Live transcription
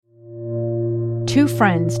Two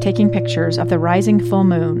friends taking pictures of the rising full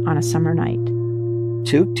moon on a summer night.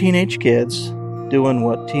 Two teenage kids doing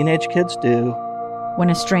what teenage kids do. When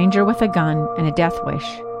a stranger with a gun and a death wish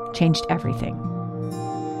changed everything.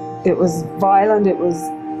 It was violent, it was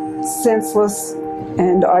senseless,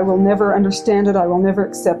 and I will never understand it, I will never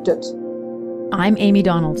accept it. I'm Amy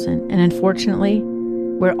Donaldson, and unfortunately,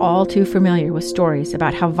 we're all too familiar with stories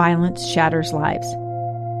about how violence shatters lives.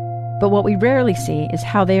 But what we rarely see is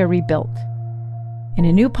how they are rebuilt. In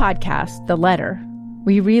a new podcast, The Letter,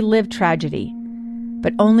 we relive tragedy,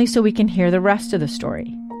 but only so we can hear the rest of the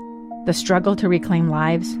story. The struggle to reclaim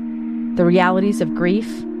lives, the realities of grief,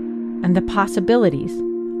 and the possibilities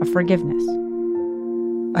of forgiveness.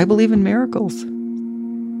 I believe in miracles.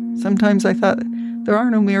 Sometimes I thought, there are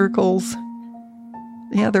no miracles.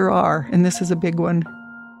 Yeah, there are, and this is a big one.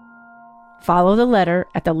 Follow The Letter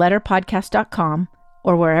at theletterpodcast.com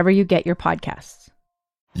or wherever you get your podcasts.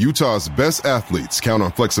 Utah's best athletes count on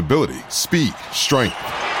flexibility, speed, strength.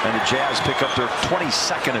 And the Jazz pick up their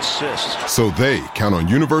 22nd assist. So they count on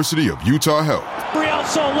University of Utah Health. Real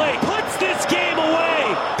Soleil puts this game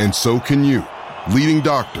away. And so can you. Leading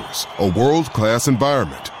doctors, a world-class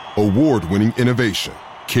environment, award-winning innovation,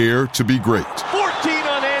 care to be great. 14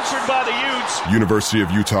 unanswered by the Utes. University of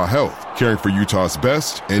Utah Health, caring for Utah's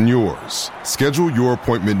best and yours. Schedule your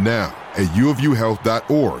appointment now at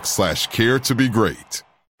uofuhealth.org/care to be great.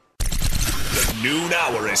 The noon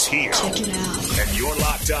hour is here. Check it out. And you're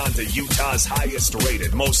locked on to Utah's highest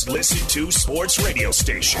rated, most listened to sports radio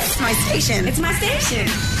station. It's my station. It's my station.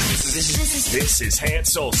 This is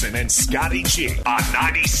Hans Olsen and Scotty G on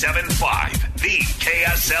 97.5, the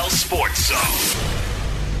KSL Sports Zone.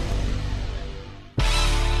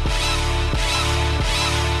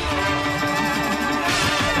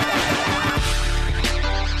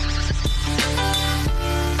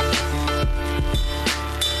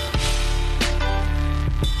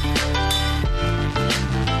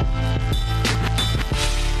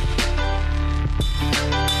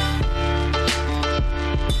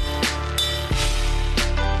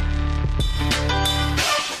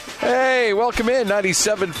 Hey, welcome in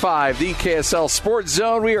 97.5, the KSL Sports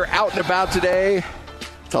Zone. We are out and about today.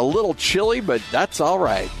 It's a little chilly, but that's all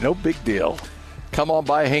right. No big deal. Come on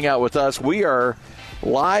by, hang out with us. We are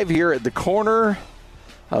live here at the corner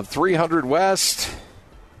of 300 West.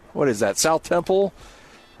 What is that, South Temple?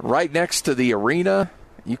 Right next to the arena.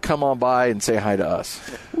 You come on by and say hi to us.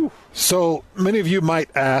 So many of you might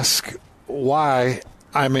ask why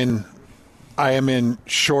I am in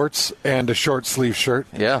shorts and a short sleeve shirt.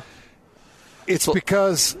 Yeah. It's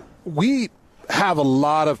because we have a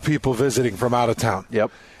lot of people visiting from out of town. Yep.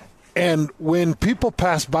 And when people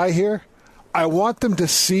pass by here, I want them to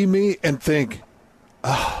see me and think,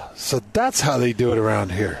 oh, so that's how they do it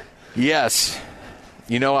around here. Yes.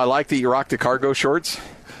 You know, I like that you rock the cargo shorts.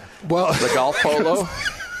 Well, the golf polo.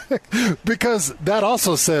 Because that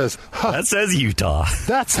also says, that says Utah.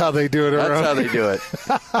 That's how they do it around here. That's how they do it.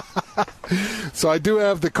 So I do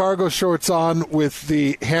have the cargo shorts on with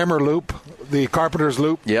the hammer loop, the carpenter's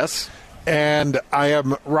loop. Yes. And I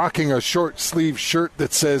am rocking a short sleeve shirt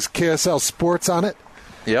that says KSL Sports on it.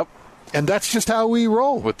 Yep. And that's just how we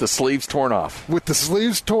roll. With the sleeves torn off. With the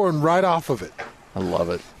sleeves torn right off of it. I love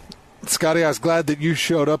it. Scotty, I was glad that you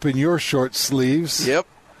showed up in your short sleeves. Yep.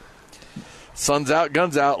 Sun's out,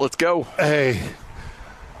 guns out. Let's go. Hey,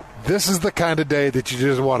 this is the kind of day that you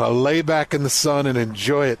just want to lay back in the sun and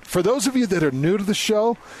enjoy it. For those of you that are new to the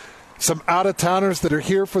show, some out-of-towners that are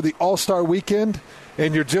here for the All-Star Weekend,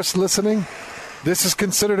 and you're just listening, this is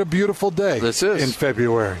considered a beautiful day. This is. In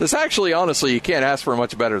February. This actually, honestly, you can't ask for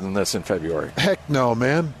much better than this in February. Heck no,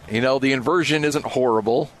 man. You know, the inversion isn't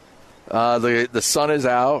horrible. The sun is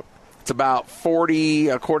out. It's about 40,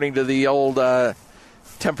 according to the old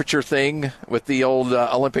temperature thing with the old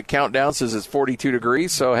Olympic countdown, says it's 42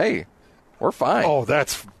 degrees. So, hey, we're fine. Oh,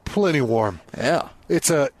 that's plenty warm. Yeah.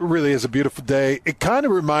 Really is a beautiful day. It kind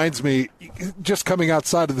of reminds me, just coming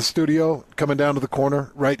outside of the studio, coming down to the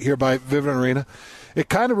corner right here by Vivint Arena, it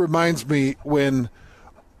kind of reminds me when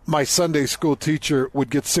my Sunday school teacher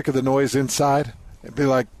would get sick of the noise inside and be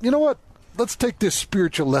like, you know what, let's take this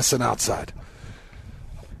spiritual lesson outside.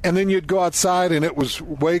 And then you'd go outside and it was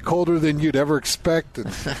way colder than you'd ever expect.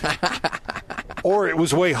 Or it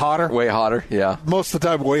was way hotter. Way hotter, yeah. Most of the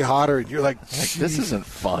time, way hotter. And you're like, this isn't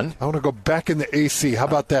fun. I want to go back in the AC. How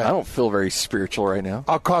about that? I don't feel very spiritual right now.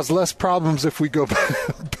 I'll cause less problems if we go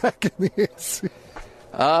back in the AC.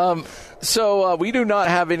 So we do not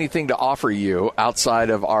have anything to offer you outside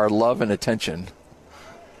of our love and attention.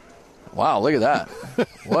 Wow, look at that.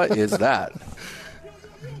 What is that?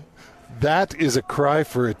 That is a cry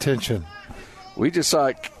for attention. We just saw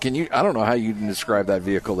it. I don't know how you can describe that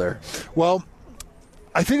vehicle there. Well,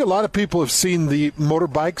 I think a lot of people have seen the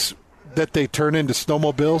motorbikes that they turn into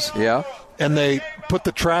snowmobiles. Yeah. And they put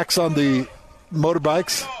the tracks on the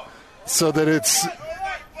motorbikes so that it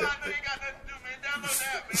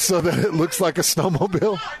looks like a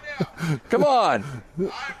snowmobile. Come on.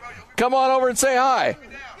 Come on over and say hi.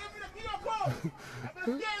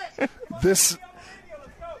 This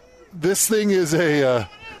thing is a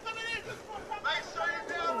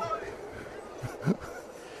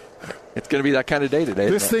it's going to be that kind of day today.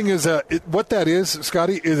 This thing is what that is,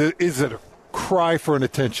 Scotty, is a cry for an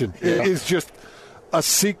attention. Yeah. It is just a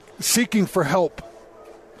seeking for help,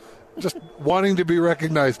 just wanting to be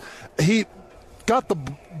recognized. He got the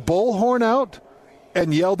bullhorn out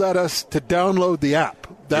and yelled at us to download the app.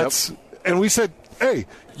 And we said, "Hey,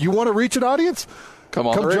 you want to reach an audience?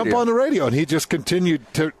 Come jump on the radio." And he just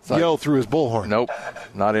continued to yell through his bullhorn. Nope,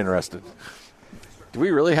 not interested. Do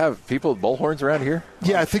we really have people with bullhorns around here?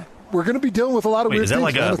 Yeah, I think we're going to be dealing with a lot of weird things. Is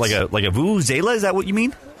that like a vuvuzela? Is that what you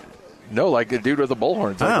mean? No, like a dude with the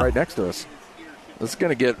bullhorns right next to us. This is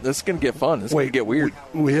going to get fun. This is going to get weird.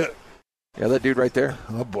 Yeah, that dude right there.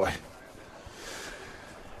 Oh boy.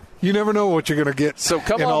 You never know what you're going to get. So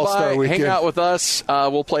come in on All-Star by, Weekend. hang out with us.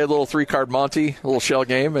 We'll play a little 3-card Monty, a little shell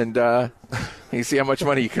game, and you see how much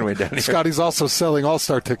money you can win down here. Scotty's also selling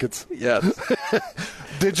All-Star tickets. Yes.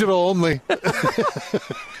 Digital only.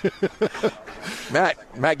 Matt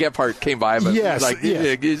Gephardt came by, but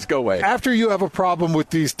just go away. After you have a problem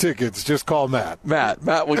with these tickets, just call Matt.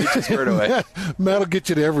 Matt will get you squared away. Matt will get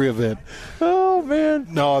you to every event. Oh, man.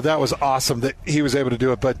 No, that was awesome that he was able to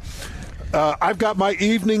do it, but I've got my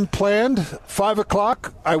evening planned. 5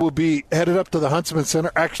 o'clock, I will be headed up to the Huntsman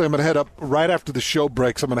Center. Actually, I'm going to head up right after the show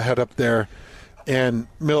breaks. I'm going to head up there and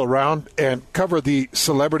mill around and cover the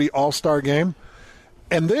Celebrity All-Star Game.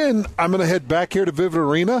 And then I'm going to head back here to Vivint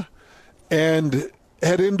Arena and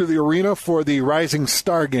head into the arena for the Rising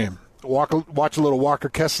Star Game. Watch a little Walker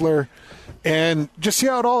Kessler and just see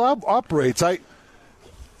how it all operates.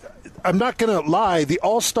 I'm not going to lie. The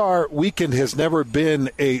All-Star Weekend has never been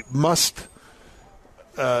a must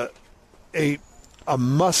go.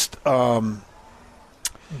 Must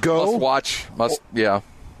watch. Yeah.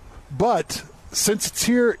 But since it's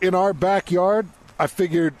here in our backyard, I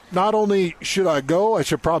figured not only should I go, I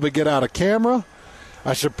should probably get out a camera.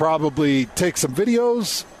 I should probably take some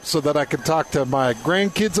videos so that I can talk to my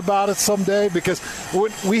grandkids about it someday. Because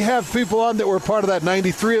when we have people on that were part of that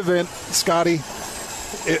 93 event, Scotty,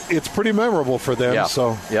 it's pretty memorable for them. Yeah.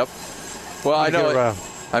 So, yep. Well, I know.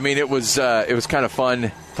 I mean, it was kind of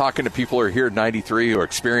fun talking to people who are here at 93 who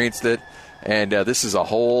experienced it, and this is a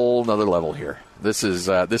whole nother level here. This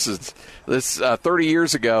 30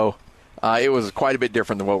 years ago. It was quite a bit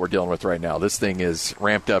different than what we're dealing with right now. This thing is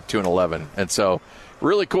ramped up to an 11, and so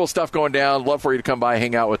really cool stuff going down. Love for you to come by,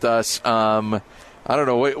 hang out with us. I don't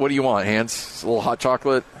know what do you want, Hans? A little hot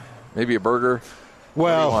chocolate, maybe a burger.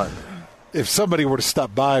 Well, if somebody were to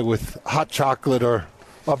stop by with hot chocolate or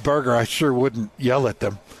a burger, I sure wouldn't yell at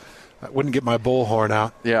them. I wouldn't get my bullhorn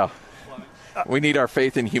out. Yeah. We need our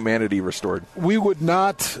faith in humanity restored. We would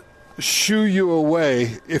not shoo you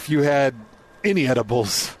away if you had any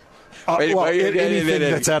edibles. Anything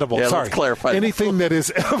that's edible. Yeah, sorry. Let's clarify. Anything that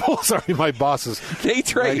is edible. Sorry, my bosses.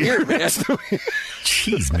 Nate's right here, man.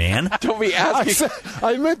 Jeez, man. Don't be asking.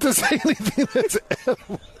 I meant to say anything that's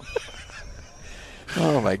edible.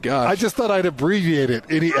 Oh, my gosh. I just thought I'd abbreviate it.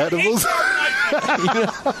 Any edibles?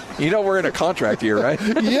 you know we're in a contract here, right?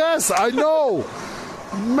 Yes, I know.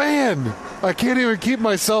 Man, I can't even keep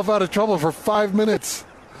myself out of trouble for 5 minutes.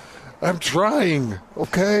 I'm trying,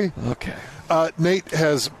 okay? Okay. Nate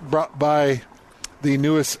has brought by the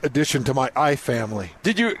newest addition to my iFamily.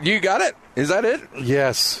 Did you got it? Is that it?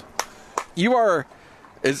 Yes. You are.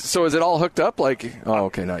 Is it all hooked up?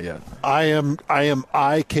 Okay, not yet. I am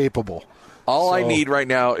capable. All I need right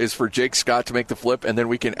now is for Jake Scott to make the flip, and then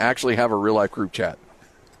we can actually have a real life group chat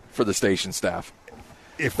for the station staff.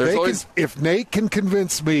 If Nate can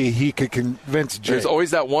convince me, he could convince Jake. There's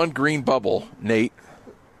always that one green bubble, Nate.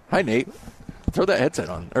 Hi, Nate. Throw that headset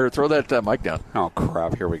on, or throw that mic down. Oh,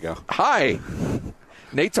 crap. Here we go. Hi.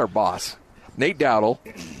 Nate's our boss. Nate Dowdle.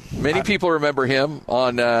 Many people remember him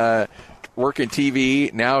on working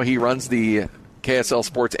TV. Now he runs the KSL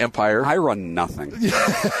Sports Empire. I run nothing.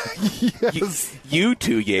 Yes. You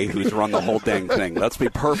two yahoos run the whole dang thing. Let's be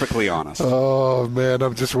perfectly honest. Oh, man,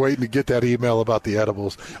 I'm just waiting to get that email about the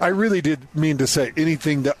edibles. I really did mean to say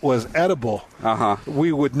anything that was edible.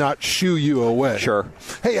 We would not shoo you away. Sure.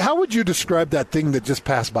 Hey, how would you describe that thing that just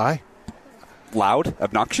passed by? Loud,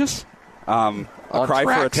 obnoxious, a cry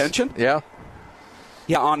tracks. for attention. Yeah.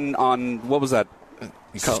 Yeah, on what was that?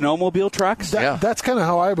 Snowmobile tracks? That's kind of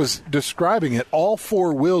how I was describing it. All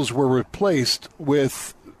 4 wheels were replaced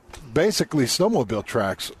with basically snowmobile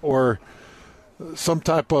tracks or some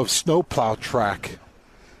type of snowplow track.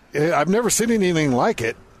 I've never seen anything like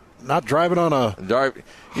it. Not driving on a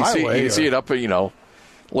highway. You see it up,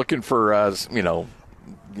 looking for,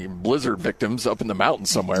 blizzard victims up in the mountains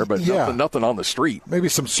somewhere, but nothing on the street. Maybe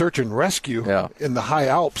some search and rescue in the high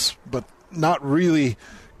Alps, but not really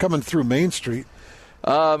coming through Main Street.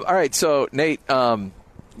 All right, so Nate,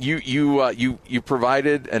 you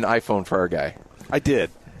provided an iPhone for our guy. I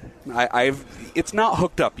did. It's not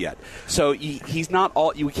hooked up yet, so he's not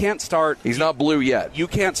all. You can't start. He's not blue yet. You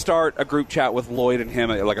can't start a group chat with Lloyd and him,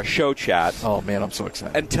 like a show chat. Oh man, I'm so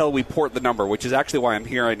excited! Until we port the number, which is actually why I'm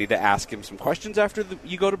here. I need to ask him some questions after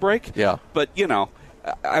you go to break. Yeah, but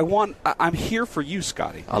I'm here for you,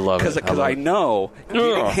 Scotty. I love it because I know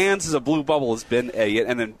giving hands as a blue bubble has been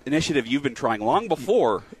an initiative you've been trying long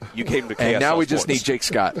before you came to KSL And now we Sports. just need Jake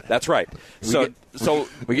Scott. That's right.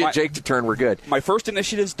 We get Jake to turn, we're good. My first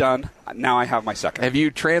initiative's done. Now I have my second. Have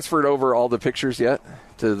you transferred over all the pictures yet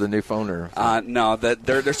to the new phone? Or no,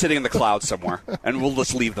 they're sitting in the cloud somewhere, and we'll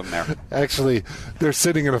just leave them there. Actually, they're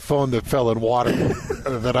sitting in a phone that fell in water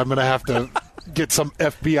that I'm going to have to get some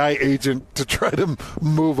FBI agent to try to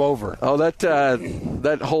move over. Oh,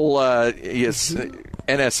 that whole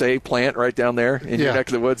NSA plant right down there in your neck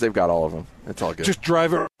of the woods, they've got all of them. It's all good. Just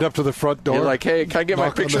drive it up to the front door. You're like, hey, can I get my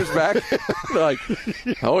pictures back? They're like,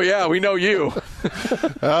 oh, yeah, we know you.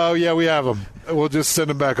 Oh, yeah, we have them. We'll just send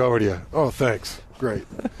them back over to you. Oh, thanks. Great.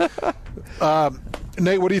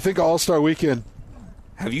 Nate, what do you think of All-Star Weekend?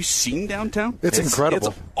 Have you seen downtown? It's incredible.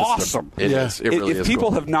 It's awesome. It is. It really is. If people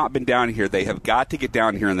cool. have not been down here, they have got to get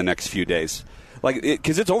down here in the next few days.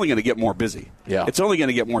 Because it's only going to get more busy. Yeah. It's only going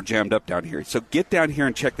to get more jammed up down here. So get down here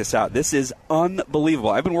and check this out. This is unbelievable.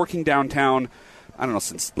 I've been working downtown, I don't know,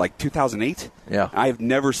 since 2008. Yeah. I've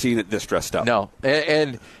never seen it this dressed up. No.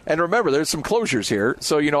 And remember, there's some closures here.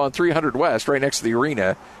 So, on 300 West, right next to the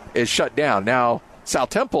arena, is shut down. Now, South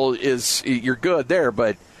Temple you're good there,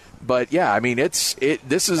 but yeah, I mean, this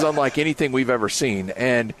is unlike anything we've ever seen.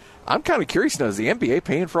 And I'm kind of curious now, is the NBA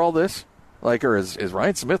paying for all this? Or is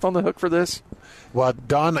Ryan Smith on the hook for this? Well,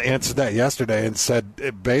 Don answered that yesterday and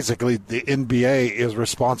said basically the NBA is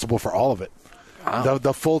responsible for all of it. Wow.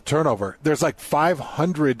 The full turnover. There's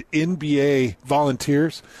 500 NBA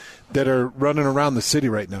volunteers that are running around the city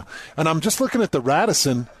right now. And I'm just looking at the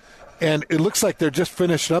Radisson, and it looks like they're just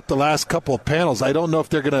finishing up the last couple of panels. I don't know if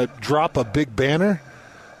they're going to drop a big banner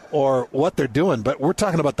or what they're doing, but we're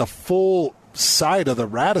talking about the full side of the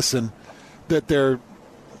Radisson that they're –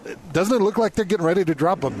 doesn't it look like they're getting ready to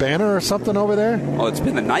drop a banner or something over there? Well, it's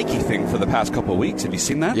been the Nike thing for the past couple of weeks. Have you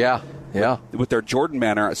seen that? Yeah. With their Jordan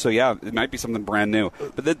banner. So, yeah, it might be something brand new.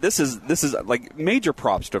 But this is major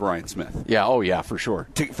props to Ryan Smith. Yeah, oh, yeah, for sure.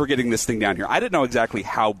 For getting this thing down here. I didn't know exactly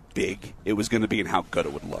how big it was going to be and how good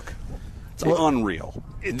it would look. It's unreal.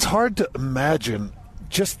 It's hard to imagine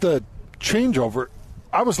just the changeover.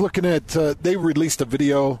 I was looking at they released a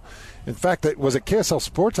video. In fact, it was at KSL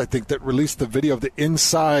Sports, I think, that released the video of the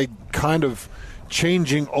inside kind of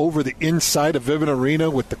changing over the inside of Vivint Arena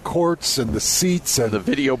with the courts and the seats and the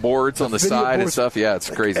video boards on the side and stuff. Yeah, it's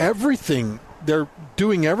crazy. Everything. They're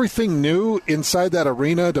doing everything new inside that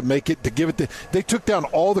arena to make it, to give it they took down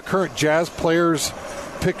all the current Jazz players'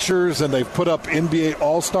 pictures and they've put up NBA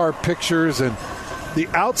All-Star pictures, and the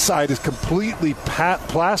outside is completely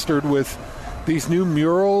plastered with these new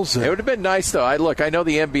murals. It would have been nice, though. I know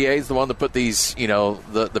the NBA is the one that put these,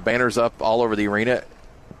 the banners up all over the arena.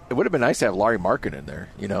 It would have been nice to have Larry Markin in there,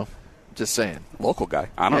 Just saying. Local guy.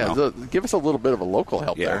 I don't know. Give us a little bit of a local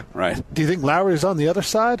help there. Right. Do you think Lowry's on the other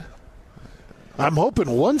side? I'm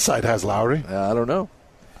hoping one side has Lowry. I don't know.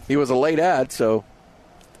 He was a late ad, so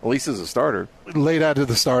at least as a starter. Late ad to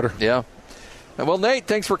the starter. Yeah. Well, Nate,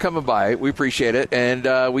 thanks for coming by. We appreciate it. And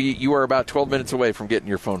you are about 12 minutes away from getting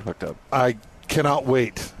your phone hooked up. I cannot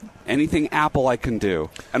wait. Anything Apple I can do,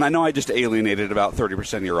 and I know I just alienated about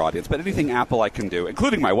 30% of your audience, but anything Apple I can do,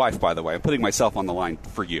 including my wife, by the way. I'm putting myself on the line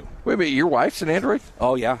for you. Wait a minute, your wife's an Android?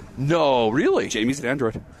 Oh, yeah. No, really? Jamie's an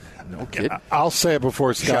Android. No kidding. I'll say it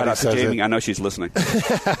before Scotty Shout out says to Jamie. it. I know she's listening.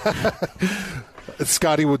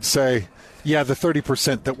 Scotty would say, yeah, the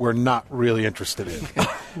 30% that we're not really interested in.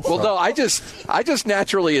 Well, no, I just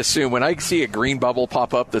naturally assume when I see a green bubble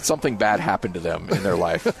pop up that something bad happened to them in their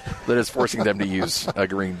life that is forcing them to use a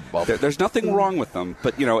green bubble. There's nothing wrong with them,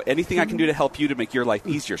 but anything I can do to help you to make your life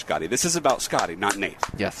easier, Scotty. This is about Scotty, not Nate.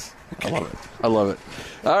 Yes, okay. I love it.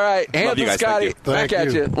 All right, hands and Scotty, back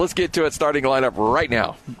at you. Let's get to it. Starting lineup right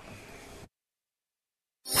now.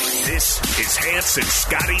 This is Hans and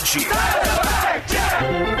Scotty G.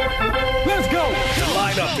 Let's go. The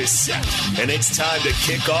lineup is set, and it's time to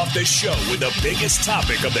kick off the show with the biggest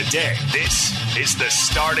topic of the day. This is the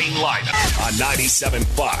starting lineup on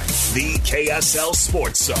 97.5, the KSL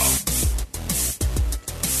Sports Zone.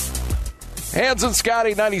 Hans and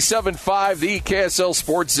Scotty, 97.5, the KSL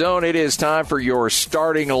Sports Zone. It is time for your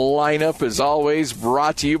starting lineup, as always,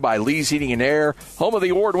 brought to you by Lee's Heating and Air, home of the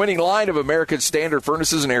award-winning line of America's standard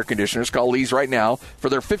furnaces and air conditioners. Call Lee's right now for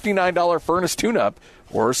their $59 furnace tune-up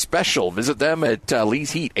or special. Visit them at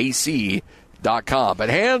leesheatac.com. But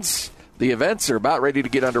Hans, the events are about ready to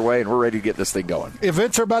get underway, and we're ready to get this thing going.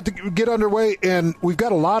 Events are about to get underway, and we've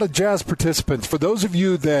got a lot of Jazz participants. For those of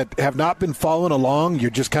you that have not been following along,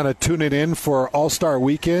 you're just kind of tuning in for All-Star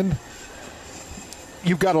Weekend,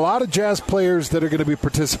 you've got a lot of Jazz players that are going to be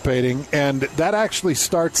participating, and that actually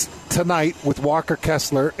starts tonight with Walker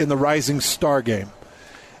Kessler in the Rising Star game.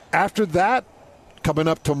 After that, coming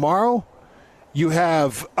up tomorrow, you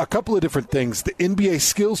have a couple of different things. The NBA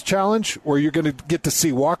Skills Challenge, where you're going to get to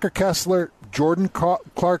see Walker Kessler, Jordan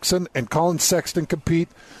Clarkson, and Colin Sexton compete.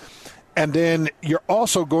 And then you're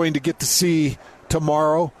also going to get to see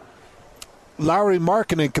tomorrow Lauri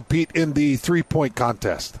Markkanen compete in the three-point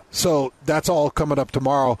contest. So that's all coming up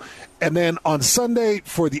tomorrow. And then on Sunday,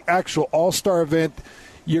 for the actual All-Star event,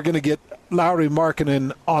 you're going to get Lauri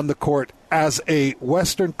Markkanen on the court as a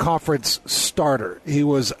Western Conference starter. He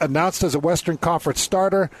was announced as a Western Conference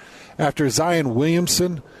starter after Zion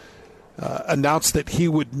Williamson announced that he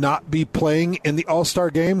would not be playing in the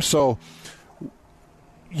All-Star game. So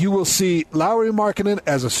you will see Lauri Markkanen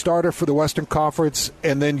as a starter for the Western Conference,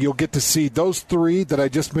 and then you'll get to see those three that I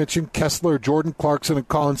just mentioned, Kessler, Jordan Clarkson, and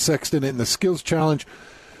Colin Sexton in the Skills Challenge.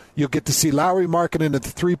 You'll get to see Lauri Markkanen at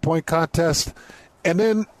the three-point contest. And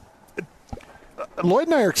then Lloyd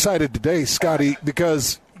and I are excited today, Scotty,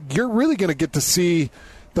 because you're really going to get to see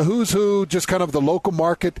the who's who, just kind of the local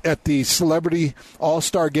market at the Celebrity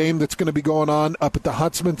All-Star game that's going to be going on up at the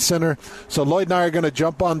Huntsman Center. So Lloyd and I are going to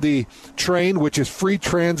jump on the train, which is free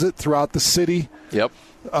transit throughout the city. Yep.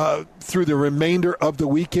 Through the remainder of the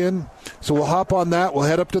weekend. So we'll hop on that. We'll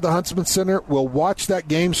head up to the Huntsman Center. We'll watch that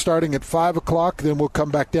game starting at 5 o'clock. Then we'll come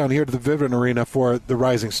back down here to the Vivint Arena for the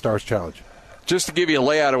Rising Stars Challenge. Just to give you a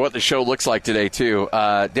layout of what the show looks like today, too,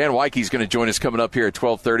 Dan Wyke's going to join us coming up here at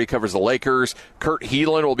 12:30, covers the Lakers. Kurt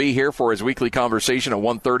Heelan will be here for his weekly conversation at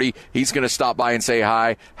 1:30. He's going to stop by and say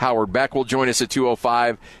hi. Howard Beck will join us at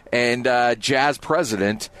 2:05. And Jazz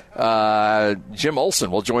president Jim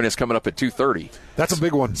Olson will join us coming up at 2:30. That's a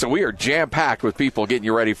big one. So we are jam-packed with people getting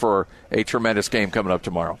you ready for a tremendous game coming up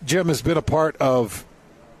tomorrow. Jim has been a part of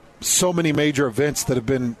so many major events that have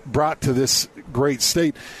been brought to this great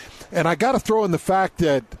state. And I got to throw in the fact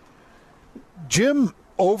that Jim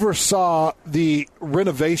oversaw the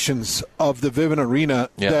renovations of the Vivint Arena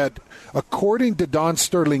that, according to Don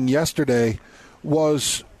Sterling yesterday,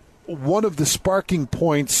 was one of the sparking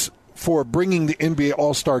points for bringing the NBA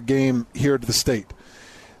All-Star Game here to the state.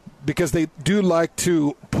 Because they do like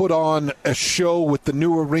to put on a show with the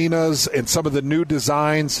new arenas and some of the new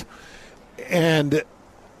designs. And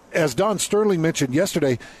as Don Sterling mentioned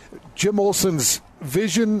yesterday, Jim Olson's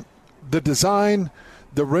vision, the design,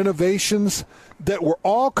 the renovations that were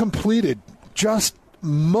all completed just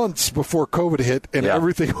months before COVID hit and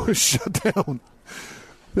everything was shut down.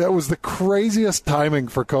 That was the craziest timing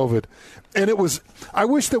for COVID. And it was, I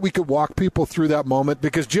wish that we could walk people through that moment,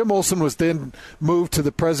 because Jim Olson was then moved to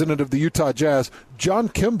the president of the Utah Jazz. John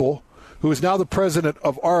Kimball, who is now the president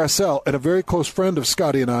of RSL and a very close friend of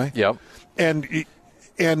Scotty and I. Yep. And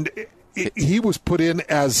he was put in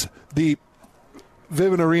as the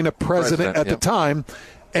Vivint Arena president at the time,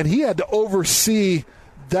 and he had to oversee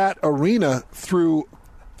that arena through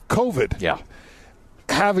COVID. Yeah.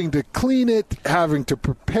 Having to clean it, having to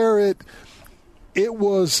prepare it. It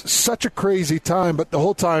was such a crazy time, but the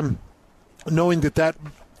whole time knowing that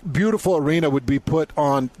beautiful arena would be put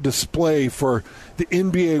on display for the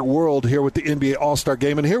NBA world here with the NBA All-Star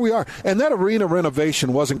Game. And here we are. And that arena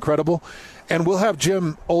renovation was incredible. And we'll have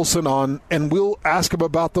Jim Olson on, and we'll ask him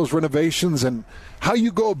about those renovations and how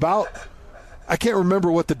you go about. I can't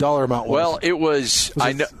remember what the dollar amount was. Well, it was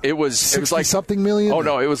like something million. Oh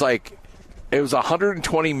no, it was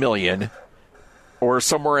 120 million or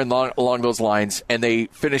somewhere along those lines, and they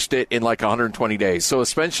finished it in like 120 days. So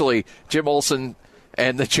essentially, Jim Olson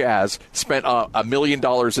and the Jazz spent $1 million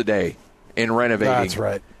a day in renovating. That's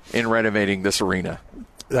right. In renovating this arena.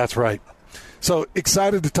 That's right. So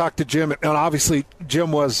excited to talk to Jim, and obviously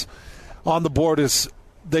Jim was on the board as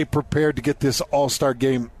they prepared to get this All-Star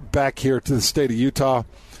Game back here to the state of Utah.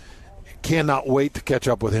 Cannot wait to catch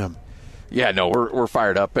up with him. Yeah, no, we're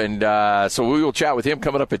fired up, and so we will chat with him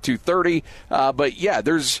coming up at 2:30. But yeah,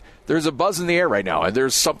 there's a buzz in the air right now, and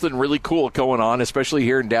there's something really cool going on, especially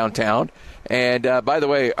here in downtown. And by the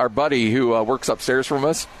way, our buddy who works upstairs from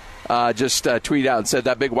us just tweeted out and said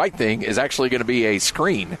that big white thing is actually going to be a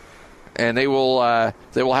screen, and they will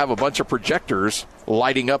have a bunch of projectors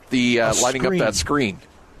lighting up that screen.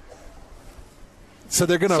 So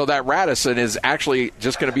they're going to. So that Radisson is actually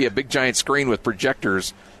just going to be a big giant screen with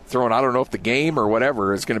projectors thrown. I don't know if the game or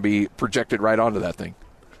whatever is going to be projected right onto that thing.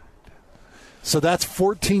 So that's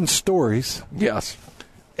 14 stories. Yes.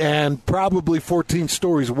 And probably 14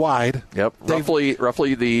 stories wide. Yep.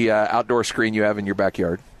 Roughly the outdoor screen you have in your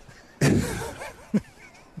backyard.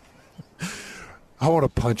 I want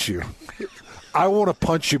to punch you. I want to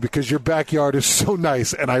punch you because your backyard is so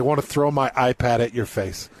nice, and I want to throw my iPad at your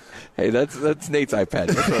face. Hey, that's Nate's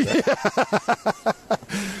iPad.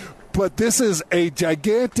 But this is a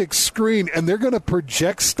gigantic screen, and they're going to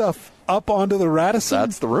project stuff up onto the Radisson?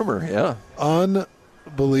 That's the rumor, yeah.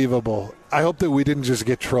 Unbelievable. I hope that we didn't just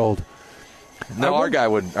get trolled. No, our guy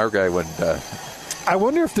wouldn't. I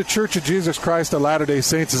wonder if the Church of Jesus Christ of Latter-day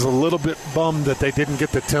Saints is a little bit bummed that they didn't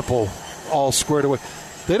get the temple all squared away.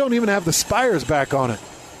 They don't even have the spires back on it.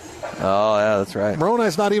 Oh, yeah, that's right.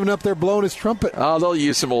 Moroni's not even up there blowing his trumpet. Oh, they'll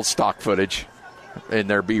use some old stock footage in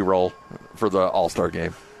their B-roll for the All-Star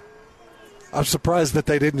game. I'm surprised that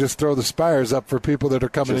they didn't just throw the spires up for people that are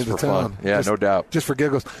coming into town. Fun. Yeah, no doubt. Just for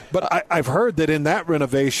giggles. But I've heard that in that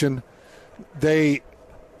renovation, they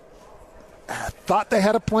thought they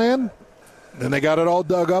had a plan, then they got it all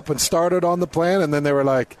dug up and started on the plan, and then they were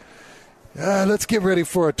like, let's get ready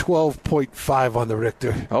for a 12.5 on the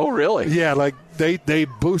Richter. Oh, really? Yeah, like they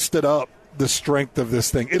boosted up the strength of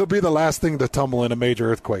this thing. It'll be the last thing to tumble in a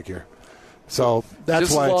major earthquake here. So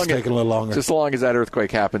that's why it's taking a little longer. Just as long as that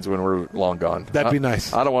earthquake happens when we're long gone. That'd be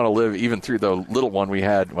nice. I don't want to live even through the little one we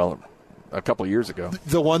had, a couple of years ago.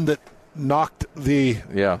 The one that knocked the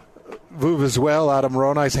Vuvuzela out of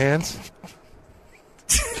Moroni's hands,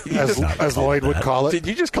 as Lloyd would call it. Did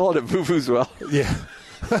you just call it a Vuvuzela? Yeah.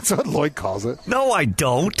 That's what Lloyd calls it. No, I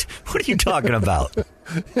don't. What are you talking about?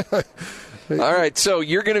 All right, so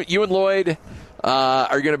you and Lloyd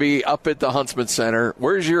are going to be up at the Huntsman Center.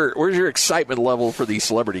 Where's your excitement level for the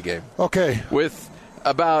celebrity game? Okay, with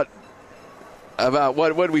about what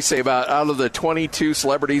did we say about out of the 22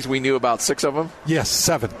 celebrities we knew about 6 of them? Yes,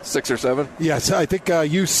 7, 6 or 7. Yes, I think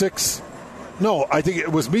you 6. No, I think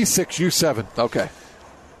it was me 6, you 7. Okay.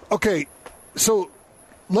 So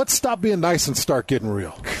let's stop being nice and start getting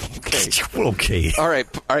real. Okay. All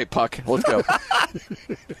right, Puck. Let's go.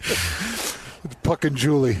 Puck and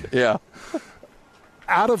Julie. Yeah.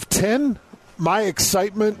 Out of 10, my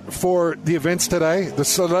excitement for the events today, the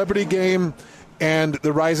celebrity game and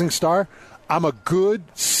the Rising Star, I'm a good,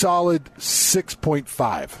 solid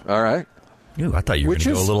 6.5. All right. Ooh, I thought you were going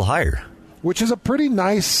to go a little higher. Which is a pretty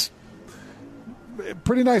nice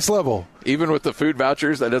level. Even with the food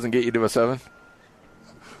vouchers, that doesn't get you to a 7?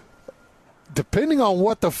 Depending on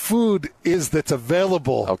what the food is that's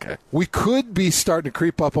available, we could be starting to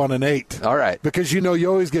creep up on an 8. All right. Because, you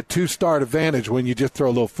always get 2-star advantage when you just throw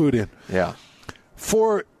a little food in. Yeah.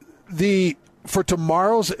 For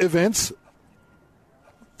tomorrow's events,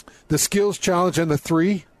 the skills challenge and the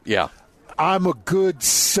 3, I'm a good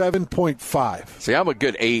 7.5. See, I'm a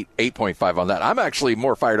good 8.5 on that. I'm actually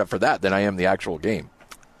more fired up for that than I am the actual game.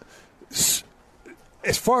 As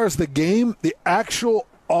far as the game, the actual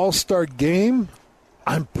All-Star game,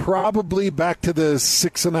 I'm probably back to the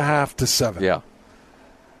 6.5 to 7. Yeah.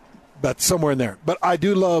 But somewhere in there. But I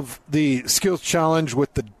do love the skills challenge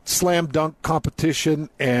with the slam dunk competition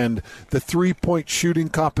and the 3-point shooting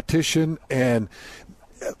competition.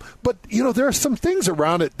 But, there are some things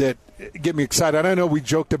around it that get me excited. I know we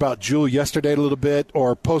joked about Jewel yesterday a little bit,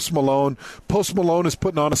 or Post Malone. Post Malone is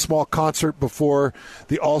putting on a small concert before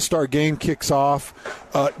the All-Star game kicks off.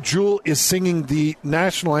 Jewel is singing the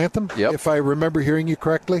national anthem, if I remember hearing you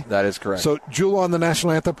correctly. That is correct. So Jewel on the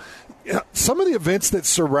national anthem. Some of the events that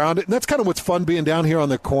surround it, and that's kind of what's fun being down here on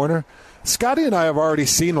the corner. Scotty and I have already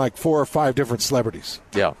seen like 4 or 5 different celebrities.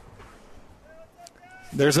 Yeah.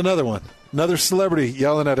 There's another one. Another celebrity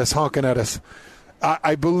yelling at us, honking at us.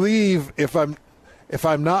 I believe, if I'm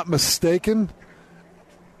not mistaken,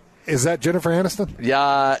 is that Jennifer Aniston?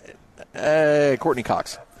 Yeah, Courtney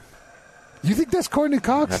Cox. You think that's Courtney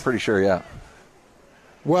Cox? I'm pretty sure, yeah.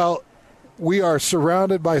 Well, we are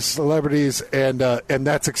surrounded by celebrities, and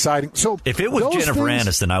that's exciting. So if it was Jennifer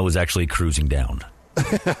Aniston, I was actually cruising down.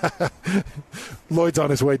 Lloyd's on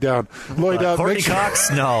his way down. Lloyd, Courtney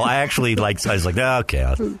Cox? No, I actually I was like, okay.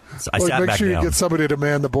 I Lloyd, sat back down. Make sure you get somebody to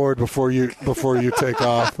man the board before you take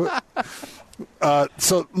off.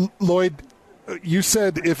 So, Lloyd, you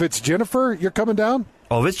said if it's Jennifer, you're coming down?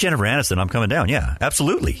 Oh, if it's Jennifer Aniston, I'm coming down. Yeah,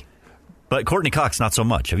 absolutely. But Courtney Cox, not so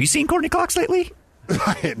much. Have you seen Courtney Cox lately?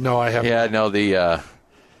 No, I haven't. Yeah, no, the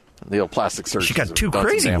old plastic surgery. She got too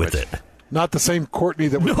crazy with it. Not the same Courtney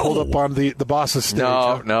that we pulled up on the boss's stage.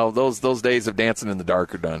 No, those days of dancing in the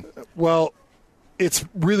dark are done. Well, it's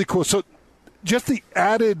really cool. So just the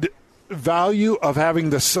added value of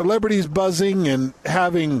having the celebrities buzzing and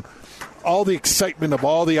having all the excitement of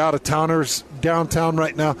all the out-of-towners downtown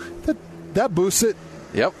right now, that boosts it.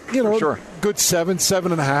 Yep, for sure. Good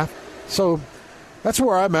 7.5. So that's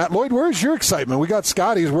where I'm at. Lloyd, where's your excitement? We got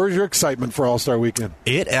Scotty's. Where's your excitement for All-Star Weekend?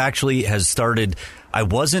 It actually has started. I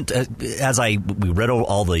wasn't we read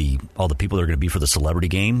all the people that are going to be for the celebrity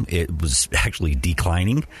game. It was actually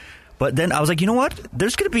declining, but then I was like, you know what?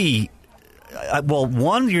 There's going to be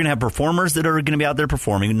one, you're going to have performers that are going to be out there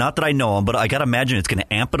performing. Not that I know them, but I got to imagine it's going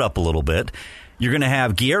to amp it up a little bit. You're going to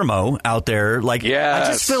have Guillermo out there. Yes.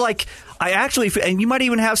 I just feel like and you might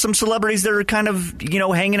even have some celebrities that are kind of,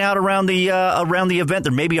 hanging out around the event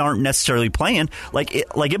that maybe aren't necessarily playing.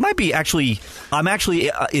 It might be actually.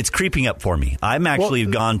 It's creeping up for me. I'm actually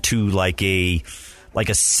gone to like a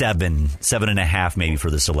 7.5 maybe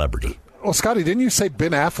for the celebrity. Well, Scotty, didn't you say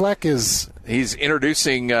Ben Affleck is? He's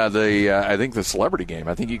introducing I think the celebrity game.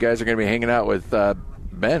 I think you guys are going to be hanging out with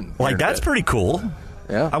Ben. That's pretty cool.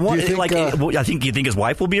 Yeah. I think you think his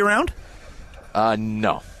wife will be around?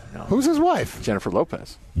 No. Who's his wife? Jennifer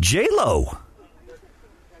Lopez. J-Lo.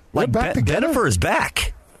 Jennifer is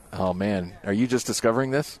back. Oh, man. Are you just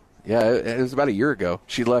discovering this? Yeah, it was about a year ago.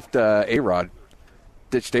 She left A-Rod.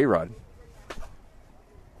 Ditched A-Rod.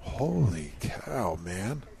 Holy cow,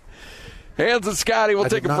 man. Hands and Scotty, we'll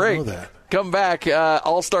take a break. Know that. Come back.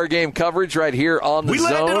 All-Star Game coverage right here on the Zone.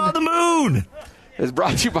 We landed on the moon. Is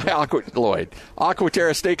brought to you by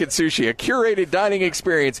Aquaterra Steak and Sushi, a curated dining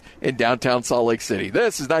experience in downtown Salt Lake City.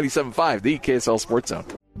 This is 97.5, the KSL Sports Zone.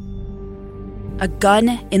 A gun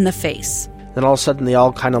in the face. Then all of a sudden they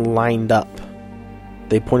all kind of lined up.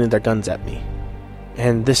 They pointed their guns at me.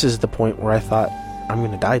 And this is the point where I thought, I'm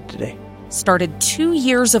going to die today. Started 2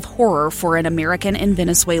 years of horror for an American in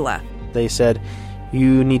Venezuela. They said,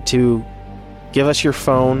 you need to give us your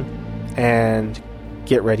phone and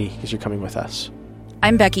get ready because you're coming with us.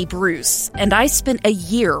 I'm Becky Bruce, and I spent a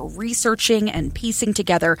year researching and piecing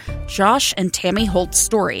together Josh and Tammy Holt's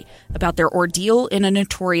story about their ordeal in a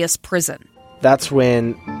notorious prison. That's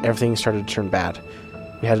when everything started to turn bad.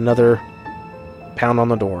 We had another pound on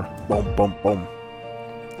the door. Boom, boom, boom.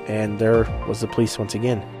 And there was the police once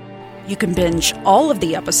again. You can binge all of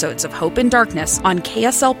the episodes of Hope and Darkness on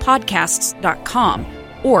KSLPodcasts.com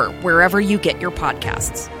or wherever you get your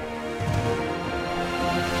podcasts.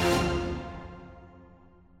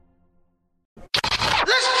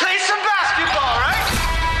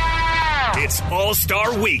 It's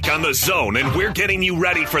All-Star Week on the Zone, and we're getting you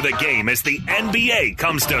ready for the game as the NBA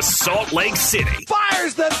comes to Salt Lake City.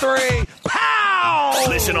 Fires the three. Pow!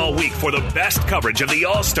 Listen all week for the best coverage of the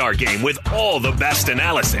All-Star Game with all the best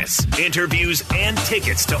analysis, interviews, and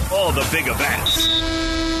tickets to all the big events.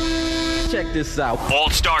 Check this out.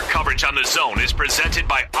 All-Star coverage on the Zone is presented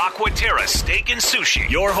by Aquaterra Steak and Sushi.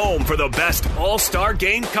 Your home for the best All-Star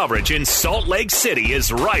Game coverage in Salt Lake City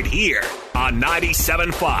is right here on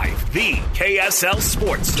 97.5, the KSL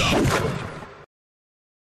Sports Zone.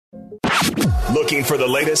 Looking for the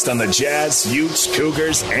latest on the Jazz, Utes,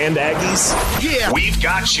 Cougars, and Aggies? Yeah! We've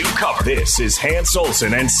got you covered. This is Hans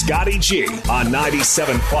Olsen and Scotty G on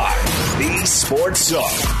 97.5, the Sports Zone.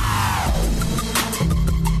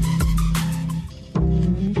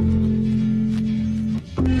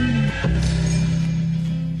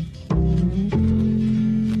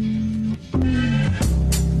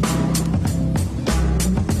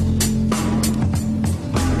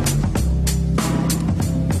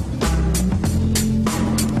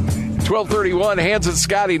 12:31, Hans and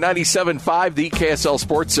Scotty, 97.5, the KSL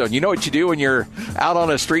Sports Zone. You know what you do when you're out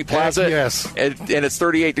on a street plaza? Yes. And it's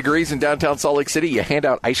 38 degrees in downtown Salt Lake City? You hand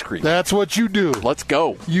out ice cream. That's what you do. Let's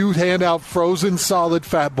go. You hand out frozen solid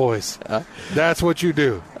Fat Boys. That's what you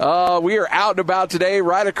do. We are out and about today,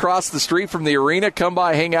 right across the street from the arena. Come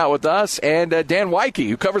by, hang out with us. And Dan Weike,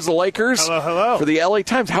 who covers the Lakers. Hello. For the LA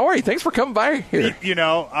Times. How are you? Thanks for coming by here.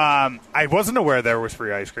 I wasn't aware there was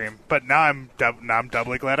free ice cream, but now I'm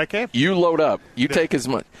doubly glad I came. You load up. You take as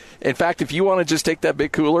much. In fact, if you want to just take that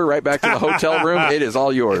big cooler right back to the hotel room, it is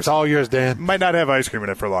all yours. It's all yours, Dan. Might not have ice cream in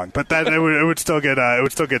it for long, but that it would still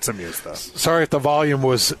get some use though. Sorry if the volume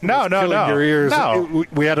was no killing your ears. No.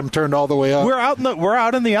 We had them turned all the way up. We're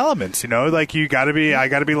out in the elements, like I got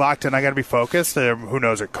to be locked in. I got to be focused. Who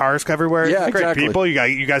knows? There are cars everywhere. Yeah, great exactly. people.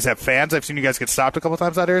 You guys have fans. I've seen you guys get stopped a couple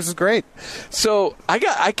times out here. This is great. So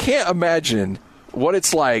I can't imagine what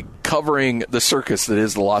it's like covering the circus that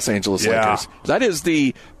is the Los Angeles Lakers. That is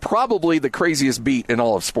probably the craziest beat in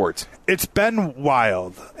all of sports. It's been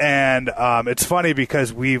wild, and it's funny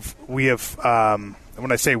because we have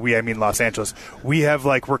when I say we, I mean Los Angeles. We have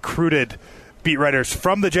recruited beat writers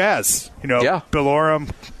from the Jazz. Bill Oram,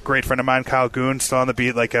 great friend of mine, Kyle Goon, still on the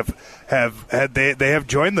beat. They have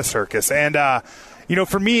joined the circus, and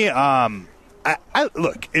for me, I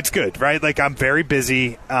look, it's good, right? I'm very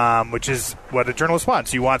busy, which is what a journalist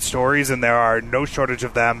wants. You want stories, and there are no shortage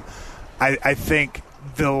of them. I think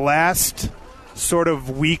the last sort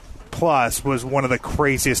of week plus was one of the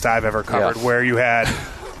craziest I've ever covered, where you had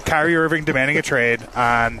Kyrie Irving demanding a trade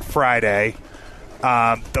on Friday,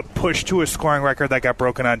 the push to a scoring record that got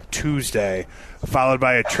broken on Tuesday, followed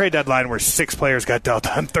by a trade deadline where 6 players got dealt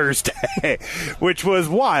on Thursday, which was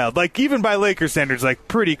wild. Even by Lakers standards,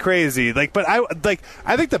 pretty crazy. But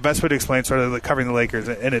I think the best way to explain sort of covering the Lakers,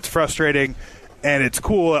 and it's frustrating and it's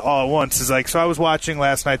cool all at once, is so I was watching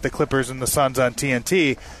last night the Clippers and the Suns on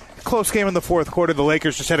TNT. Close game in the fourth quarter. The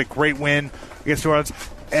Lakers just had a great win against New Orleans,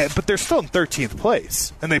 but they're still in 13th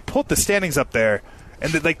place, and they pulled the standings up there.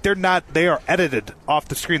 And they are edited off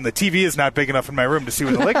the screen. The TV is not big enough in my room to see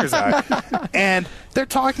where the Lakers are. And they're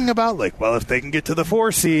talking about, if they can get to the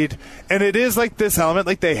 4 seed. And it is this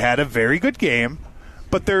element, they had a very good game,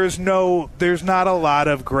 but there's not a lot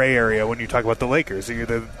of gray area when you talk about the Lakers.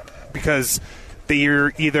 Because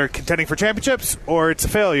you're either contending for championships or it's a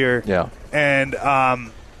failure. Yeah. And,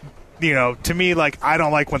 to me, I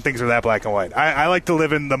don't like when things are that black and white. I like to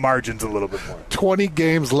live in the margins a little bit more. 20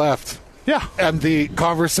 games left. Yeah. And the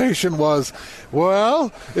conversation was,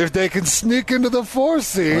 well, if they can sneak into the 4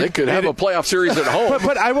 seed. They could have a playoff series at home.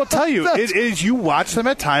 But I will tell you, it is, you watch them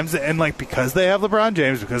at times, and because they have LeBron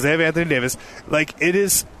James, because they have Anthony Davis,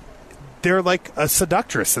 they're a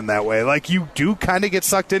seductress in that way. You do kind of get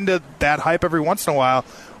sucked into that hype every once in a while,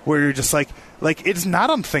 where you're just it's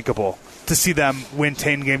not unthinkable to see them win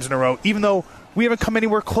 10 games in a row, even though we haven't come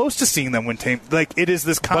anywhere close to seeing them win 10. It is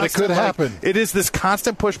this constant. But it could happen. It is this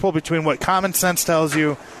constant push-pull between what common sense tells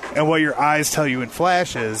you and what your eyes tell you in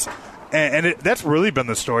flashes. And that's really been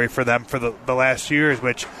the story for them for the last years,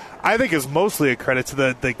 which I think is mostly a credit to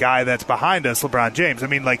the guy that's behind us, LeBron James. I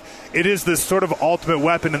mean, it is this sort of ultimate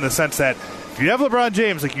weapon in the sense that if you have LeBron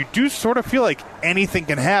James, you do sort of feel like anything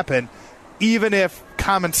can happen, even if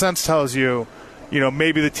common sense tells you,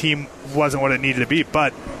 maybe the team wasn't what it needed to be.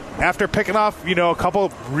 But after picking off, a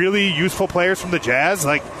couple really useful players from the Jazz,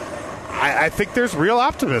 I think there's real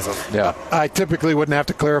optimism. Yeah. I typically wouldn't have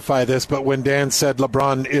to clarify this, but when Dan said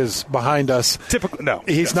LeBron is behind us,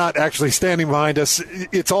 he's not actually standing behind us.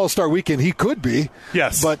 It's All-Star Weekend. He could be.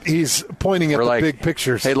 Yes. But he's pointing at the big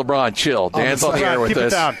pictures. Hey, LeBron, chill. Dan's on the air with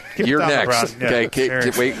us. You're next. Yeah,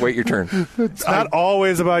 wait your turn. It's not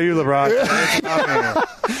always about you, LeBron.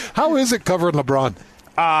 How is it covering LeBron?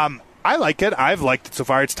 I like it. I've liked it so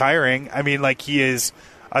far. It's tiring. I mean, he is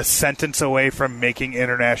a sentence away from making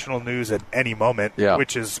international news at any moment,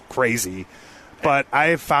 which is crazy. But I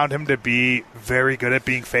have found him to be very good at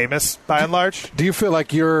being famous, by and large. Do you feel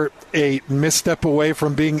like you're a misstep away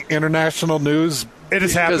from being international news? It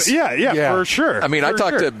has happened. Yeah, for sure. I mean, I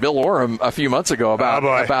talked to Bill Oram a few months ago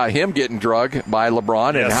about him getting drugged by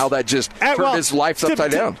LeBron and how that just turned his life upside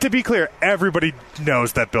down. To be clear, everybody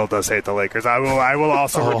knows that Bill does hate the Lakers. I will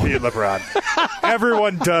also repeat LeBron.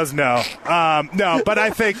 Everyone does know. No, but I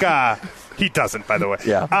think he doesn't, by the way.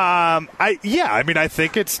 Yeah. I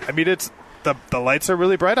think it's the lights are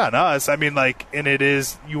really bright on us. I mean, and it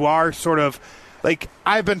is, you are sort of,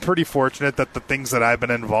 I've been pretty fortunate that the things that I've been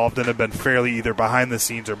involved in have been fairly either behind the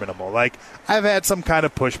scenes or minimal. I've had some kind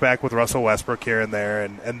of pushback with Russell Westbrook here and there,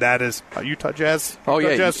 and that is Utah Jazz.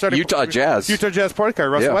 Utah Jazz. Utah Jazz point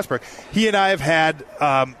guard, Russell Westbrook. He and I have had,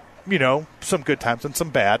 some good times and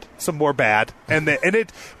some more bad.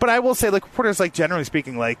 But I will say, reporters, generally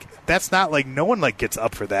speaking, that's not, no one, gets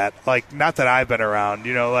up for that. Not that I've been around,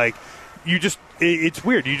 you just, it's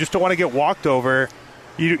weird. You just don't want to get walked over.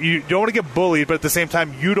 You don't want to get bullied, but at the same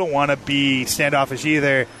time, you don't want to be standoffish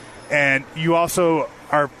either. And you also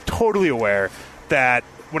are totally aware that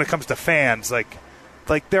when it comes to fans,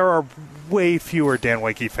 there are way fewer Dan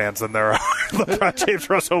Wakey fans than there are LeBron James,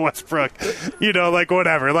 Russell Westbrook, like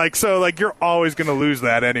whatever. Like, so, like, you're always going to lose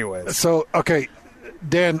that anyways. So, okay,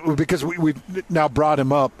 Dan, because we've now brought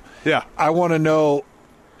him up, yeah, I want to know,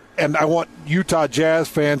 and I want Utah Jazz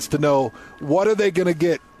fans to know, what are they going to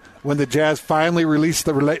get when the Jazz finally release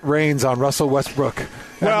the reins on Russell Westbrook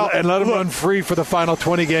and let him run free for the final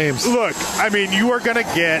 20 games? Look, I mean, you are going to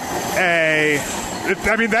get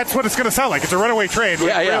that's what it's going to sound like. It's a runaway train.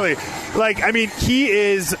 Really. Like, I mean, he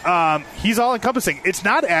is he's all-encompassing. It's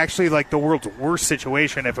not actually like the world's worst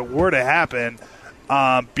situation if it were to happen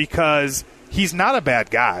because he's not a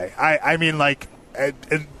bad guy. I mean, like,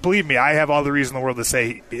 and believe me, I have all the reason in the world to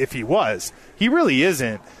say if he was. He really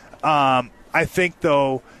isn't. I think,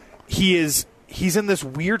 though, he's in this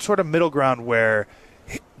weird sort of middle ground where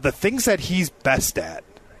the things that he's best at,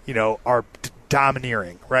 are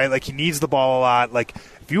domineering, right? Like, he needs the ball a lot. Like,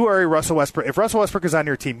 if you are a Russell Westbrook, if Russell Westbrook is on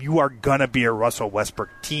your team, you are going to be a Russell Westbrook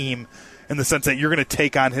team in the sense that you're going to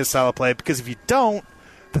take on his style of play, because if you don't,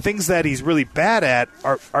 the things that he's really bad at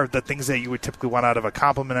are the things that you would typically want out of a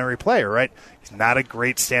complementary player, right? He's not a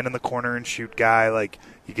great stand in the corner and shoot guy. Like,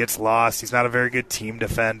 he gets lost. He's not a very good team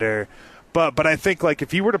defender. But I think, like,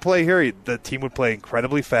 if he were to play here, the team would play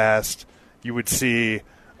incredibly fast. You would see,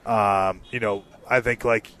 I think,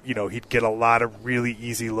 like, he'd get a lot of really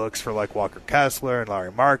easy looks for, like, Walker Kessler and Lauri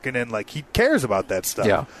Markkanen. Like, he cares about that stuff.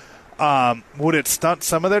 Yeah. Would it stunt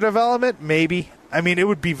some of their development? Maybe. I mean, it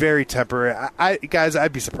would be very temporary. Guys,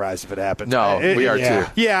 I'd be surprised if it happened. No, we are too.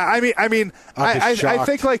 Yeah, I mean, I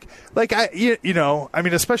think I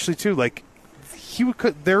mean, especially too, like,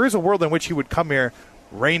 there is a world in which he would come here,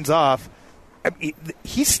 reins off. I mean,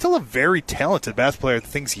 he's still a very talented basketball player. The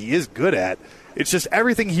things he is good at. It's just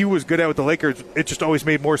everything he was good at with the Lakers. It just always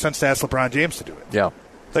made more sense to ask LeBron James to do it. Yeah,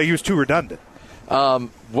 like, he was too redundant.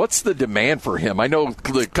 What's the demand for him? I know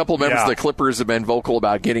a couple of members of the Clippers have been vocal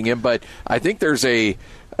about getting him, but I think there's an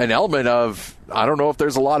element of, I don't know if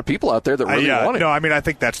there's a lot of people out there that really want him. No, I mean, I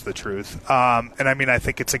think that's the truth. And I mean, I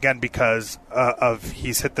think it's, again, because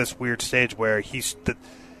he's hit this weird stage where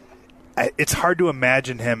it's hard to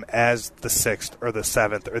imagine him as the 6th or the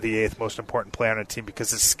 7th or the 8th most important player on a team,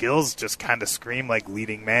 because his skills just kind of scream like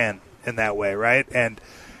leading man in that way, right? And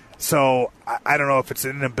so I don't know if it's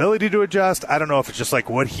an inability to adjust. I don't know if it's just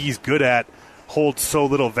like what he's good at holds so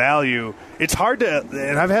little value. It's hard to,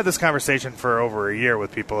 and I've had this conversation for over a year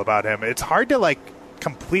with people about him. It's hard to, like,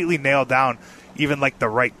 completely nail down even, like, the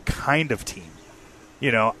right kind of team.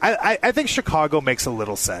 I think Chicago makes a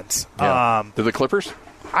little sense. Yeah. Do the Clippers?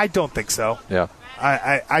 I don't think so. Yeah.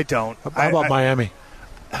 I don't. How about Miami?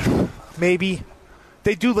 Maybe.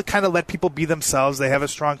 They do kind of let people be themselves. They have a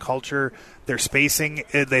strong culture. Their spacing,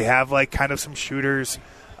 they have, like, kind of some shooters.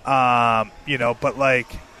 But, like,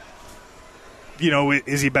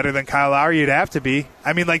 is he better than Kyle Lowry? You'd have to be.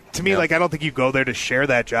 I mean, like, to me, like, I don't think you go there to share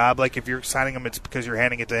that job. Like, if you're signing him, it's because you're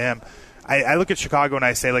handing it to him. I look at Chicago and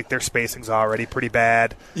I say, like, their spacing's already pretty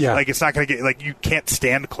bad. Yeah. Like, it's not going to get, like, you can't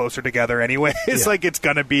stand closer together anyway. It's like it's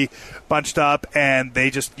going to be bunched up, and they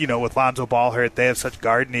just, with Lonzo Ball hurt, they have such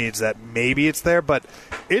guard needs that maybe it's there, but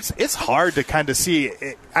it's hard to kind of see.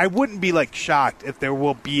 I wouldn't be, like, shocked if there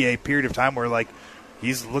will be a period of time where, like,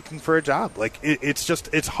 he's looking for a job. Like,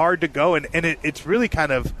 it's hard to go, and it's really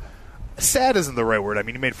kind of sad isn't the right word. I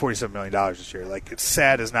mean, he made $47 million this year. Like, it's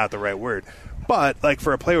sad is not the right word. But, like,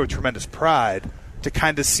 for a player with tremendous pride to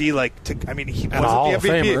kind of see, like, he wasn't the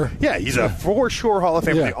MVP. Yeah, he's a for sure Hall of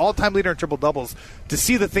Famer, the all-time leader in triple-doubles. To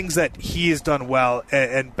see the things that he has done well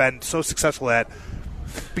and been so successful at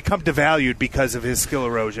become devalued because of his skill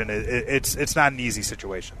erosion, it's not an easy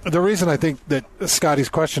situation. The reason I think that Scotty's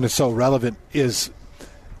question is so relevant is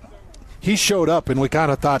he showed up, and we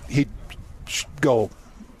kind of thought he'd go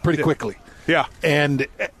pretty quickly. Yeah. And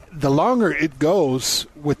the longer it goes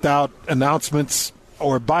without announcements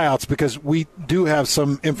or buyouts, because we do have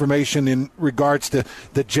some information in regards to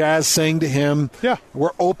the Jazz saying to him,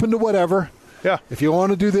 we're open to whatever. Yeah. If you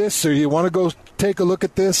want to do this or you want to go take a look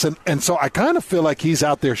at this. And so I kind of feel like he's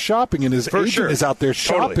out there shopping, and his agent is out there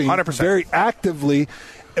shopping 100%. Very actively.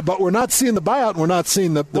 But we're not seeing the buyout, and we're not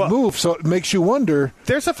seeing the move, so it makes you wonder.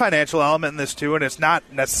 There's a financial element in this, too, and it's not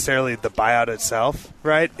necessarily the buyout itself,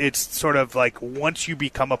 right? It's sort of like once you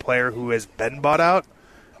become a player who has been bought out,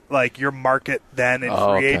 like your market then in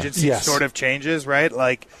free agency sort of changes, right?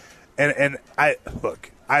 Like, and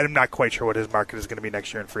I'm not quite sure what his market is going to be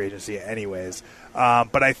next year in free agency anyways.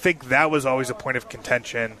 But I think that was always a point of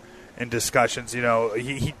contention in discussions.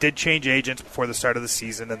 He did change agents before the start of the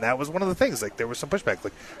season, and that was one of the things. Like, there was some pushback.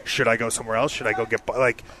 Like, should I go somewhere else? Should I go get,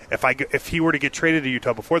 like, if he were to get traded to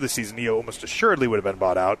Utah before the season, he almost assuredly would have been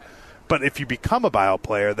bought out. But if you become a buyout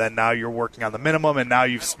player, then now you're working on the minimum, and now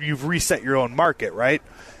you've reset your own market, right?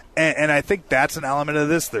 And I think that's an element of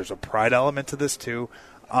this. There's a pride element to this too.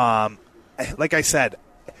 Like I said,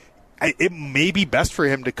 it may be best for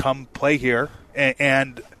him to come play here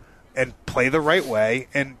and play the right way,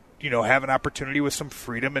 and have an opportunity with some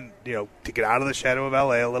freedom, and to get out of the shadow of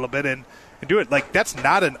LA a little bit and do it. Like, that's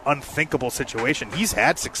not an unthinkable situation. He's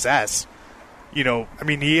had success. He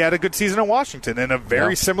had a good season in Washington in a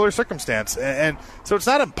very similar circumstance, and so it's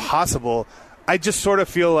not impossible. I just sort of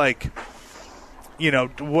feel like,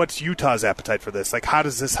 what's Utah's appetite for this? Like, how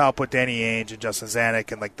does this help what Danny Ainge and Justin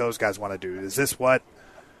Zanuck and those guys want to do? Is this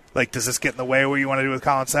does this get in the way of what you want to do with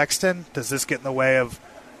Colin Sexton? Does this get in the way of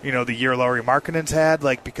the year Lauri Markkanen's had,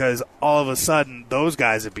 because all of a sudden those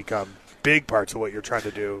guys have become big parts of what you're trying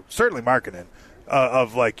to do. Certainly Markkanen,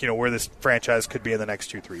 of where this franchise could be in the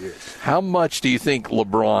next 2-3 years. How much do you think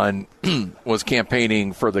LeBron was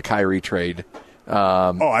campaigning for the Kyrie trade?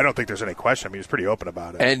 I don't think there's any question. I mean, he was pretty open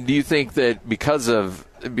about it. And do you think that because of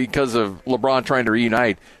LeBron trying to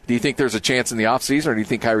reunite, do you think there's a chance in the offseason, or do you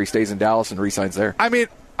think Kyrie stays in Dallas and re-signs there? I mean,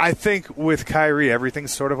 I think with Kyrie,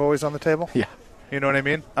 everything's sort of always on the table. Yeah. You know what I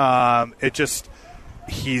mean?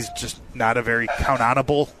 He's just not a very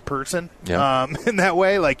count-onable person in that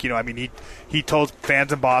way. He told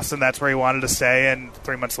fans in Boston that's where he wanted to stay, and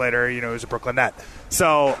 3 months later, he was a Brooklyn Net.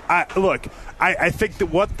 So, I think that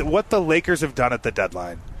what the Lakers have done at the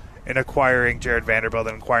deadline in acquiring Jared Vanderbilt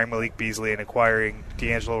and acquiring Malik Beasley and acquiring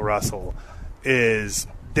D'Angelo Russell is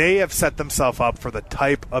they have set themselves up for the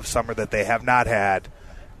type of summer that they have not had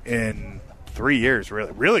in 3 years,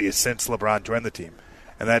 really since LeBron joined the team.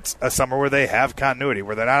 And that's a summer where they have continuity,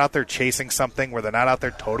 where they're not out there chasing something, where they're not out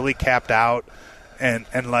there totally capped out. They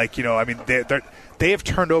have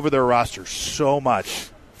turned over their roster so much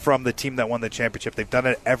from the team that won the championship. They've done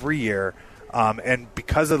it every year. And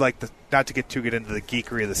because of not to get into the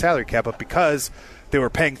geekery of the salary cap, but because they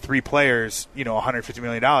were paying 3 players, $150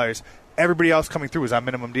 million, everybody else coming through was on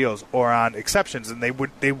minimum deals or on exceptions, and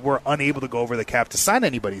they were unable to go over the cap to sign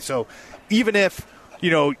anybody. So even if,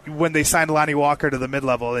 when they signed Lonnie Walker to the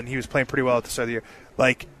mid-level and he was playing pretty well at the start of the year,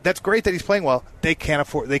 that's great that he's playing well. They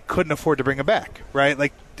couldn't afford to bring him back, right?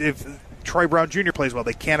 Like, if Troy Brown Jr. plays well,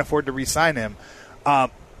 they can't afford to re-sign him.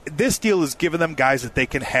 This deal is giving them guys that they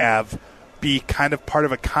can have be kind of part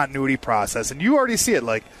of a continuity process, and you already see it.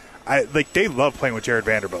 They love playing with Jared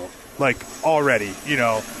Vanderbilt, already.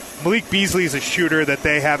 Malik Beasley is a shooter that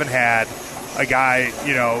they haven't had. A guy,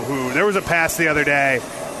 who there was a pass the other day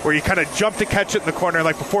where he kind of jumped to catch it in the corner,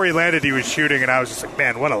 and before he landed, he was shooting, and I was just like,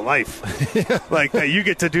 man, what a life! You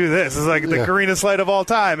get to do this. It's the greenest light of all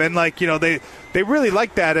time, and they really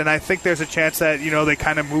like that, and I think there's a chance that they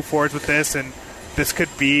kind of move forward with this, and this could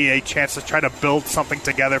be a chance to try to build something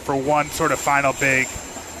together for one sort of final big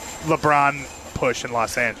LeBron push in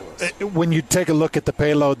Los Angeles. When you take a look at the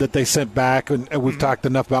payload that they sent back, and we've talked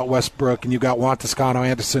enough about Westbrook, and you got Juan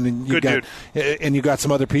Toscano-Anderson, and you got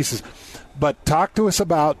some other pieces. But talk to us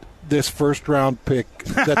about this first-round pick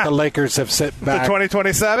that the Lakers have sent back. The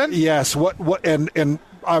 2027? Yes. What? And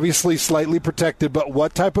obviously slightly protected, but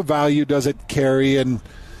what type of value does it carry, and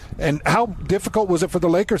how difficult was it for the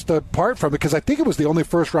Lakers to part from it? Because I think it was the only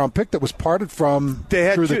first-round pick that was parted from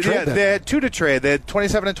through the trade. They had 2 to trade. They had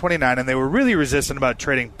 27 and 29, and they were really resistant about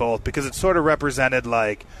trading both because it sort of represented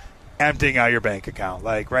emptying out your bank account,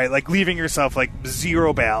 leaving yourself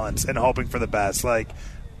zero balance and hoping for the best,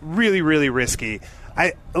 really, really risky.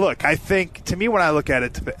 I think, to me, when I look at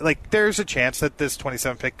it, there's a chance that this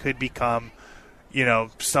 27 pick could become,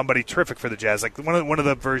 somebody terrific for the Jazz. One of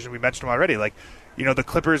the versions we mentioned already, the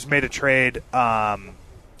Clippers made a trade, I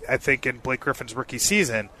think, in Blake Griffin's rookie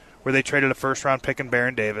season, where they traded a first-round pick in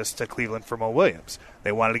Baron Davis to Cleveland for Mo Williams.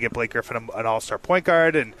 They wanted to get Blake Griffin an all-star point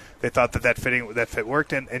guard, and they thought that fit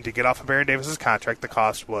worked. And to get off of Baron Davis's contract, the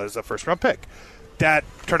cost was a first-round pick. That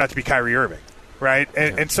turned out to be Kyrie Irving, right?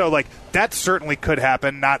 And so, that certainly could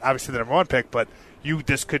happen. Not obviously the number 1 pick, but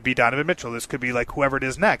this could be Donovan Mitchell. This could be whoever it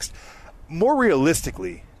is next. More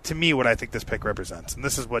realistically, to me, what I think this pick represents, and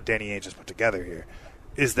this is what Danny Ainge has put together here,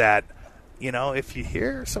 is that, if you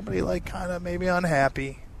hear somebody kind of maybe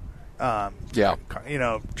unhappy, Trae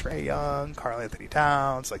Young, Karl-Anthony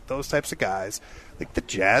Towns, those types of guys, the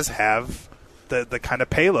Jazz have the kind of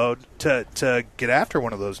payload to get after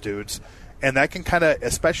one of those dudes, and that can kind of,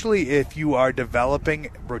 especially if you are developing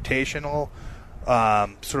rotational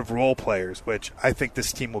sort of role players, which I think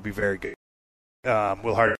this team will be very good.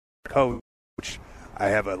 Will Hardy, coach. I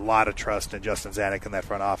have a lot of trust in Justin Zanuck in that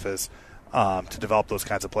front office to develop those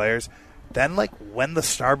kinds of players. Then, when the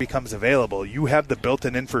star becomes available, you have the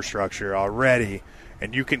built-in infrastructure already,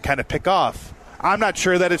 and you can kind of pick off. I'm not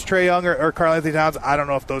sure that it's Trae Young or Karl-Anthony Towns. I don't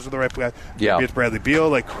know if those are the right guys. Yeah. Maybe it's Bradley Beal.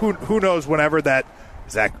 Like, who knows whenever that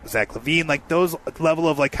Zach LaVine, like those level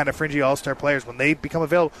of like kind of fringy all-star players, when they become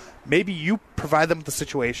available, maybe you provide them with the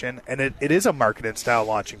situation, and it is a marketed style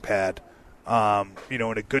launching pad. In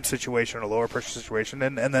a good situation, a lower pressure situation,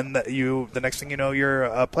 and then the next thing you know, you're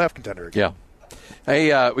a playoff contender again. Yeah. Hey,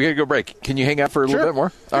 we got to go break. Can you hang out for a little bit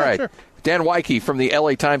more? All right. Sure. Dan Wyke from the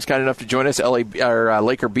LA Times, kind enough to join us,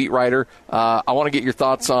 Laker beat writer. I want to get your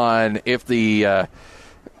thoughts on if the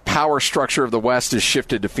power structure of the West is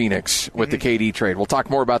shifted to Phoenix with the KD trade. We'll talk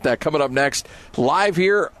more about that coming up next. Live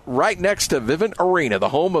here, right next to Vivint Arena, the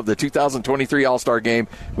home of the 2023 All-Star Game.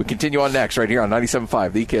 We continue on next right here on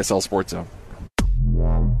 97.5, the KSL Sports Zone.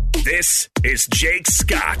 This is Jake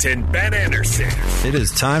Scott and Ben Anderson. It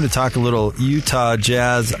is time to talk a little Utah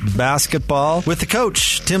Jazz basketball with the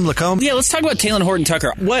coach, Tim Lacombe. Yeah, let's talk about Talen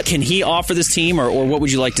Horton-Tucker. What can he offer this team, or what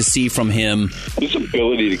would you like to see from him? His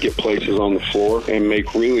ability to get places on the floor and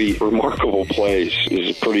make really remarkable plays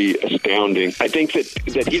is pretty astounding. I think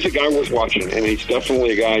that he's a guy worth watching, and he's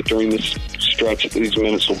definitely a guy during this stretch that these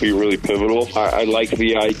minutes will be really pivotal. I like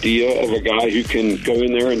the idea of a guy who can go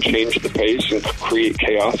in there and change the pace and create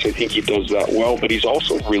chaos. I think he does that well, but he's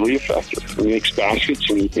also really effective. He makes baskets,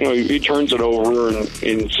 and he turns it over, and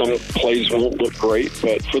some plays won't look great,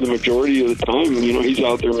 but for the majority of the time, he's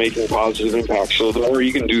out there making positive impacts. So the more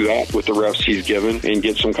you can do that with the reps he's given and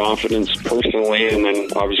get some confidence personally, and then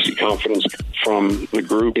obviously confidence from the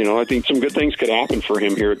group, I think some good things could happen for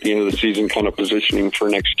him here at the end of the season, kind of positioning for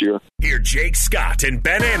next year. Hear Jake Scott and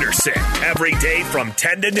Ben Anderson every day from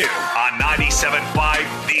 10 to noon on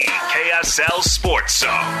 97.5 The KSL Sports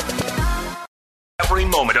Zone. Every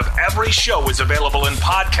moment of every show is available in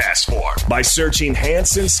podcast form by searching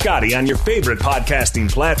Hans and Scotty on your favorite podcasting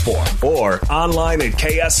platform or online at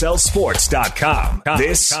KSLSports.com.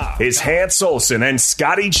 This is Hans Olsen and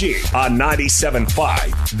Scotty G on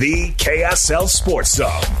 97.5 The KSL Sports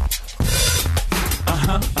Zone.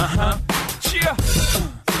 Yeah.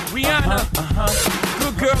 Rihanna.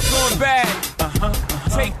 Good girl going bad.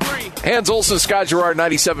 Take 3. Hans Olsen, Scott Gerard,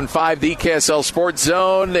 97.5, the KSL Sports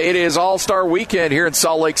Zone. It is All-Star Weekend here in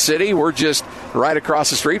Salt Lake City. We're just right across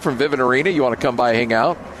the street from Vivint Arena. You want to come by, hang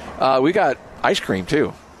out? We got ice cream,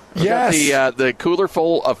 too. We got the cooler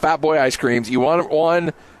full of Fat Boy ice creams. You want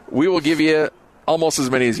one, we will give you almost as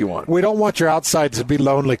many as you want. We don't want your outsides to be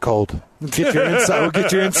lonely cold. We'll get your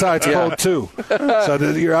insides cold, too, so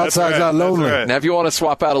that your outside's not lonely. Right. Now, if you want to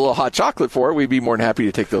swap out a little hot chocolate for it, we'd be more than happy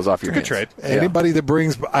to take those off your hands. Good trade. Anybody that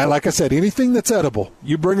brings, like I said, anything that's edible,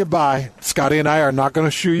 you bring it by. Scotty and I are not going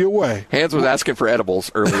to shoo you away. Hans was asking for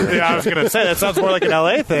edibles earlier. Yeah, I was going to say, that sounds more like an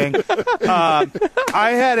L.A. thing.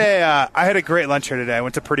 I had a great lunch here today. I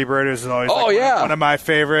went to Pretty Bird. It was always one of my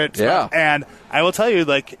favorites. Yeah. And I will tell you,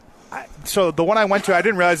 so the one I went to, I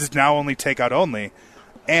didn't realize is now only takeout only.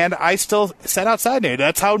 And I still sat outside today.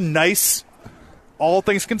 That's how nice, all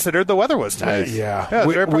things considered, the weather was today. Yeah,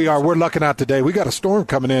 we are. We're lucking out today. We got a storm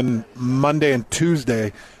coming in Monday and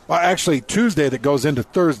Tuesday. Well, actually, Tuesday that goes into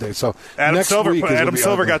Thursday. So Adam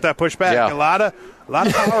Silver got that pushed back. Yeah. A lot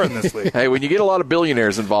of power in this league. Hey, when you get a lot of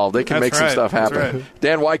billionaires involved, they can make some stuff happen. Right.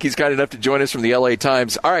 Dan Wyke's kind enough to join us from the LA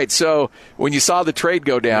Times. All right, so when you saw the trade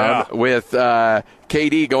go down with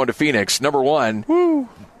KD going to Phoenix, number one,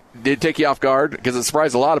 did it take you off guard? Because it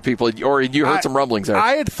surprised a lot of people, or you heard some rumblings there?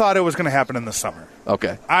 I had thought it was going to happen in the summer.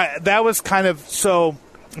 Okay. That was kind of, so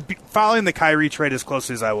following the Kyrie trade as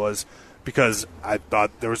closely as I was, because I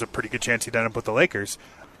thought there was a pretty good chance he'd end up with the Lakers.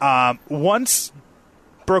 Once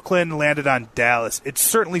Brooklyn landed on Dallas, it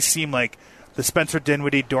certainly seemed like the Spencer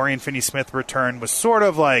Dinwiddie, Dorian Finney-Smith return was sort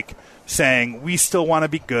of like saying, we still want to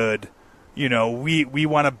be good. We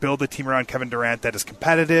want to build a team around Kevin Durant that is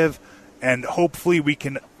competitive, and hopefully we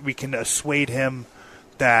can assuade him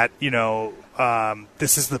that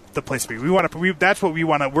this is the place to be. That's what we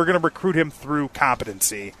want to. We're going to recruit him through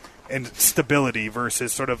competency and stability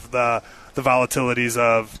versus sort of the volatilities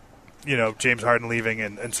of James Harden leaving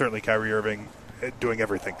and certainly Kyrie Irving doing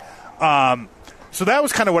everything. So that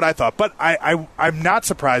was kind of what I thought. But I'm not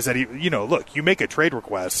surprised that look, you make a trade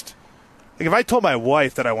request. Like if I told my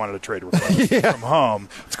wife that I wanted a trade request from home,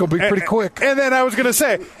 it's going to be pretty quick. And then I was going to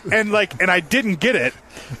say, and I didn't get it,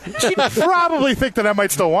 she'd probably think that I might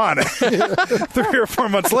still want it 3 or 4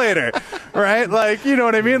 months later, right? Like, you know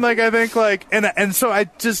what I mean? Like I think and so I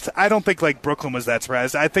don't think Brooklyn was that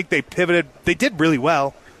surprised. I think they pivoted. They did really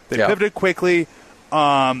well. They pivoted quickly.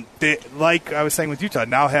 They, like I was saying with Utah,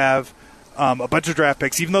 now have a bunch of draft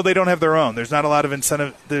picks, even though they don't have their own. There's not a lot of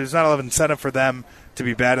incentive. There's not a lot of incentive for them to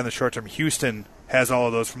be bad in the short term. Houston has all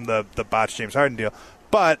of those from the botched James Harden deal.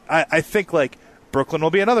 But I think Brooklyn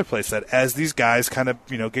will be another place that as these guys kind of,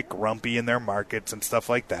 get grumpy in their markets and stuff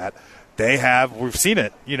like that, we've seen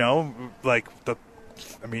it,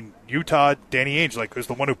 Utah, Danny Ainge, was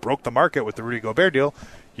the one who broke the market with the Rudy Gobert deal.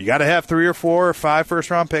 You got to have 3 or 4 or 5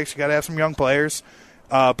 first-round picks. You got to have some young players.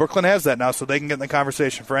 Brooklyn has that now, so they can get in the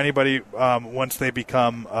conversation for anybody once they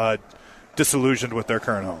become disillusioned with their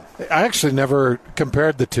current home. I actually never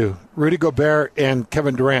compared the two, Rudy Gobert and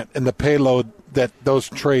Kevin Durant, and the payload that those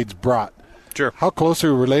trades brought. Sure. How closely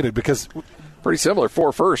related? Because pretty similar,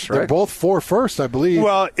 4 firsts, right? They're both 4 firsts, I believe.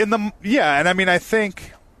 Well, I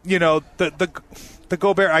think the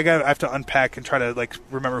Gobert, I have to unpack and try to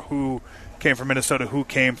remember who came from Minnesota, who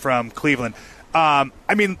came from Cleveland.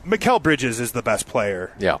 Mikal Bridges is the best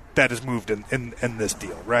player that has moved in this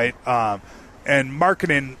deal, right? And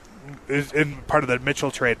Markkanen is in part of the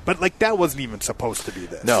Mitchell trade, but that wasn't even supposed to be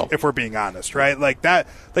this. No, if we're being honest, right?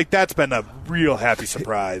 That's been a real happy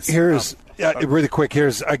surprise. Here's really quick.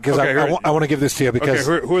 Here's because I want to give this to you because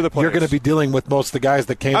who are the players? You're going to be dealing with most of the guys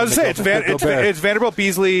that came. I was going to say it's Vanderbilt,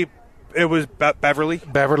 Beasley. It was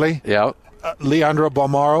Beverly, yeah, Leandro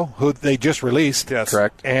Bolmaro, who they just released, yes,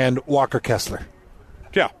 correct, and Walker Kessler,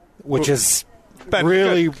 which is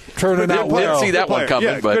really turning out well. Didn't see that one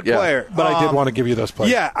coming, but good player. But I did want to give you those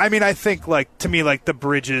players. Yeah, I think to me the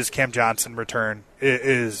Bridges Cam Johnson return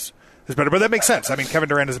is better, but that makes sense. Kevin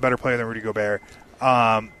Durant is a better player than Rudy Gobert,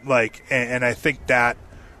 and I think that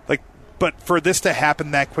but for this to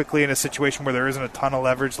happen that quickly in a situation where there isn't a ton of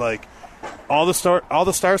leverage, all the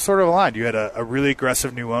stars sort of aligned. You had a really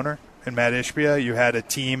aggressive new owner in Matt Ishbia. You had a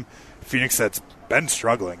team, Phoenix, that's been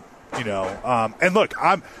struggling. And look,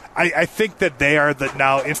 I think that they are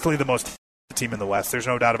now instantly the most team in the West. There's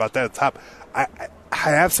no doubt about that at the top. I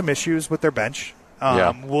have some issues with their bench.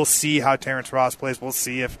 We'll see how Terrence Ross plays. We'll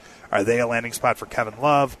see are they a landing spot for Kevin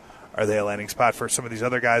Love? Are they a landing spot for some of these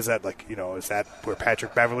other guys that, is that where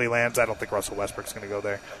Patrick Beverly lands? I don't think Russell Westbrook's going to go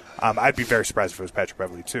there. I'd be very surprised if it was Patrick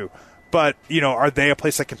Beverly, too. But, are they a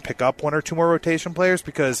place that can pick up 1 or 2 more rotation players?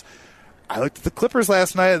 Because I looked at the Clippers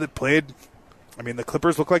last night that played. The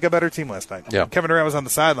Clippers looked like a better team last night. Yeah. Kevin Durant was on the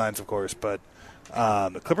sidelines, of course, but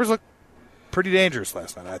the Clippers looked pretty dangerous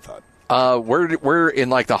last night, I thought. Where in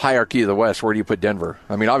the hierarchy of the West, where do you put Denver?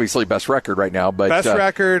 Obviously best record right now, but best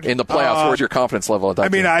record in the playoffs. Where's your confidence level at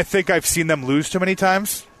that? I think I've seen them lose too many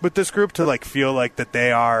times with this group to feel that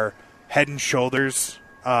they are head and shoulders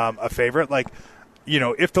a favorite.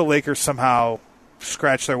 If the Lakers somehow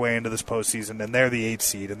scratch their way into this postseason and they're the 8th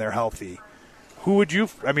seed and they're healthy, who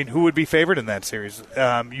would be favored in that series?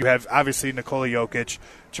 You have obviously Nikola Jokic,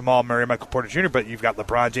 Jamal Murray, Michael Porter Jr., but you've got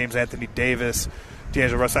LeBron James, Anthony Davis,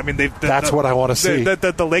 D'Angelo Russell. That's what I want to see.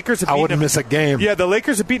 The Lakers have I wouldn't miss a game. Yeah, the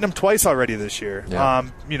Lakers have beaten them twice already this year.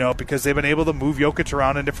 Yeah. Because they've been able to move Jokic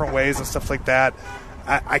around in different ways and stuff like that.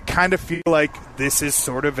 I kind of feel like this is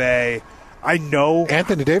sort of I know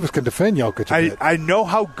Anthony Davis can defend Jokic a bit. I know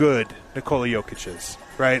how good Nikola Jokic is,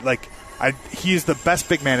 right? He's the best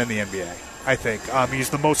big man in the NBA, I think. He's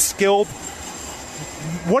the most skilled,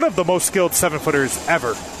 one of the most skilled 7-footers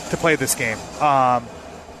ever to play this game.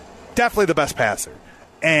 Definitely the best passer.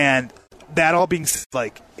 And that all being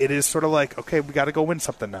it is sort of okay, we got to go win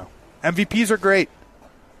something now. MVPs are great,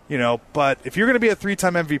 but if you're going to be a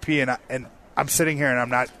 3-time MVP and I'm sitting here and I'm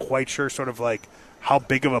not quite sure sort of how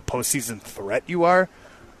big of a postseason threat you are,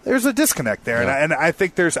 there's a disconnect there. Yeah. And I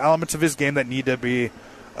think there's elements of his game that need to be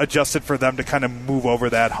adjusted for them to kind of move over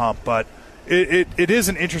that hump. But it is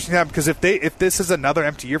an interesting time because if this is another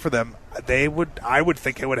empty year for them, I would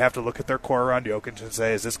think it would have to look at their core around Jokic and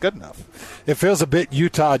say, is this good enough? It feels a bit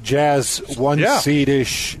Utah Jazz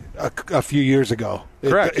seed-ish a few years ago.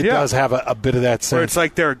 Correct. It does have a bit of that sense. Where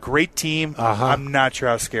it's they're a great team. I'm not sure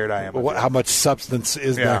how scared I am. How much substance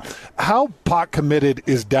is there? How pot committed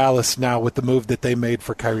is Dallas now with the move that they made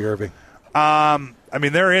for Kyrie Irving?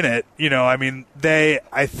 They're in it. They,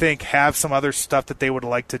 I think, have some other stuff that they would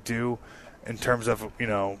like to do in terms of,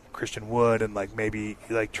 Christian Wood and maybe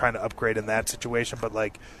trying to upgrade in that situation. But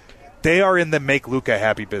they are in the make Luka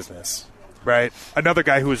happy business. Right, another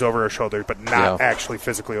guy who is over our shoulders, but not actually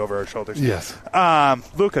physically over our shoulders. Yes,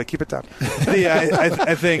 Luka, keep it down.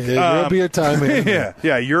 I think there'll be a time.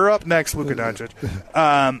 Yeah, you're up next, Luka Doncic.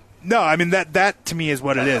 No, that to me is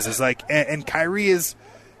what it is. Is and Kyrie's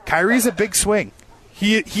a big swing.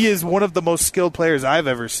 He is one of the most skilled players I've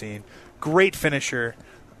ever seen. Great finisher,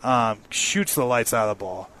 shoots the lights out of the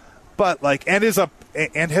ball, but and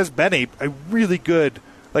has been a really good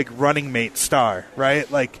running mate star. Right,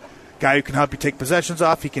 guy who can help you take possessions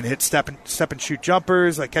off. He can hit step and shoot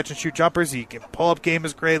jumpers, catch and shoot jumpers. He can pull up game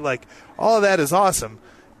is great. All of that is awesome.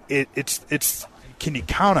 It's can you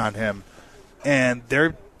count on him? And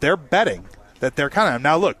they're betting that they're kind of.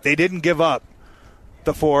 Now, look, they didn't give up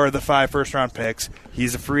the 4 or the 5 first-round picks.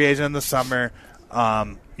 He's a free agent in the summer.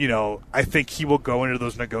 I think he will go into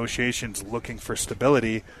those negotiations looking for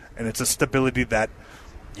stability, and it's a stability that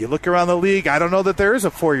you look around the league. I don't know that there is a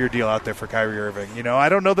 4-year deal out there for Kyrie Irving. I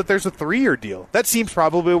don't know that there's a 3-year deal. That seems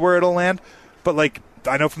probably where it'll land. But,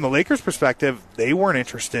 I know from the Lakers' perspective, they weren't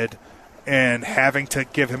interested in having to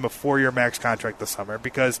give him a 4-year max contract this summer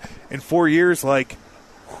because in 4 years,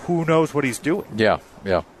 who knows what he's doing? Yeah.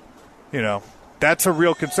 That's a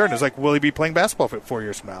real concern. It's will he be playing basketball for 4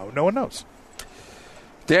 years from now? No one knows.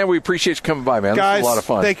 Dan, we appreciate you coming by, man. Guys, this was a lot of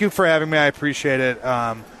fun. Thank you for having me. I appreciate it.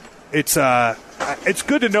 It's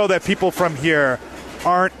good to know that people from here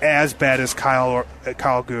aren't as bad as Kyle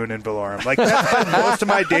Goon and Bill Oram. That's been most of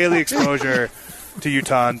my daily exposure to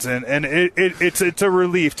Utahns, and it's a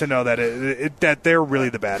relief to know that they're really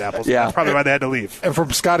the bad apples. Yeah. That's probably why they had to leave. And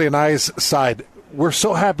from Scotty and I's side, we're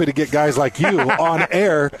so happy to get guys like you on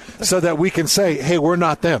air so that we can say, hey, we're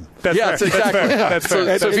not them. That's fair. Exactly. That's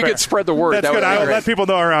fair. So if you could spread the word, that's that good. would be I will great. let people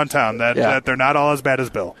know around town that they're not all as bad as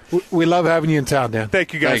Bill. We love having you in town, Dan.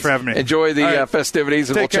 Thank you guys for having me. Enjoy the festivities,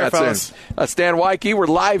 and Take we'll care, chat soon. Stan Wyke, we're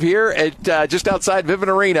live here at just outside Vivint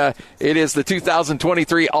Arena. It is the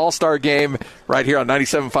 2023 All-Star Game right here on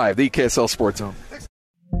 97.5, the KSL Sports Zone.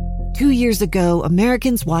 2 years ago,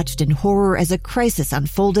 Americans watched in horror as a crisis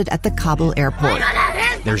unfolded at the Kabul airport.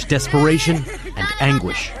 There's desperation and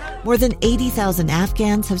anguish. More than 80,000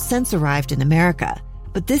 Afghans have since arrived in America,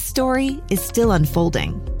 but this story is still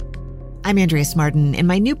unfolding. I'm Andrea Smartin. In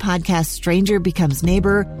my new podcast, Stranger Becomes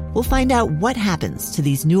Neighbor, we'll find out what happens to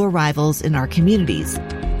these new arrivals in our communities.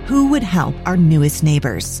 Who would help our newest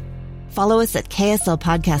neighbors? Follow us at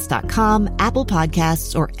kslpodcast.com, Apple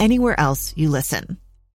Podcasts, or anywhere else you listen.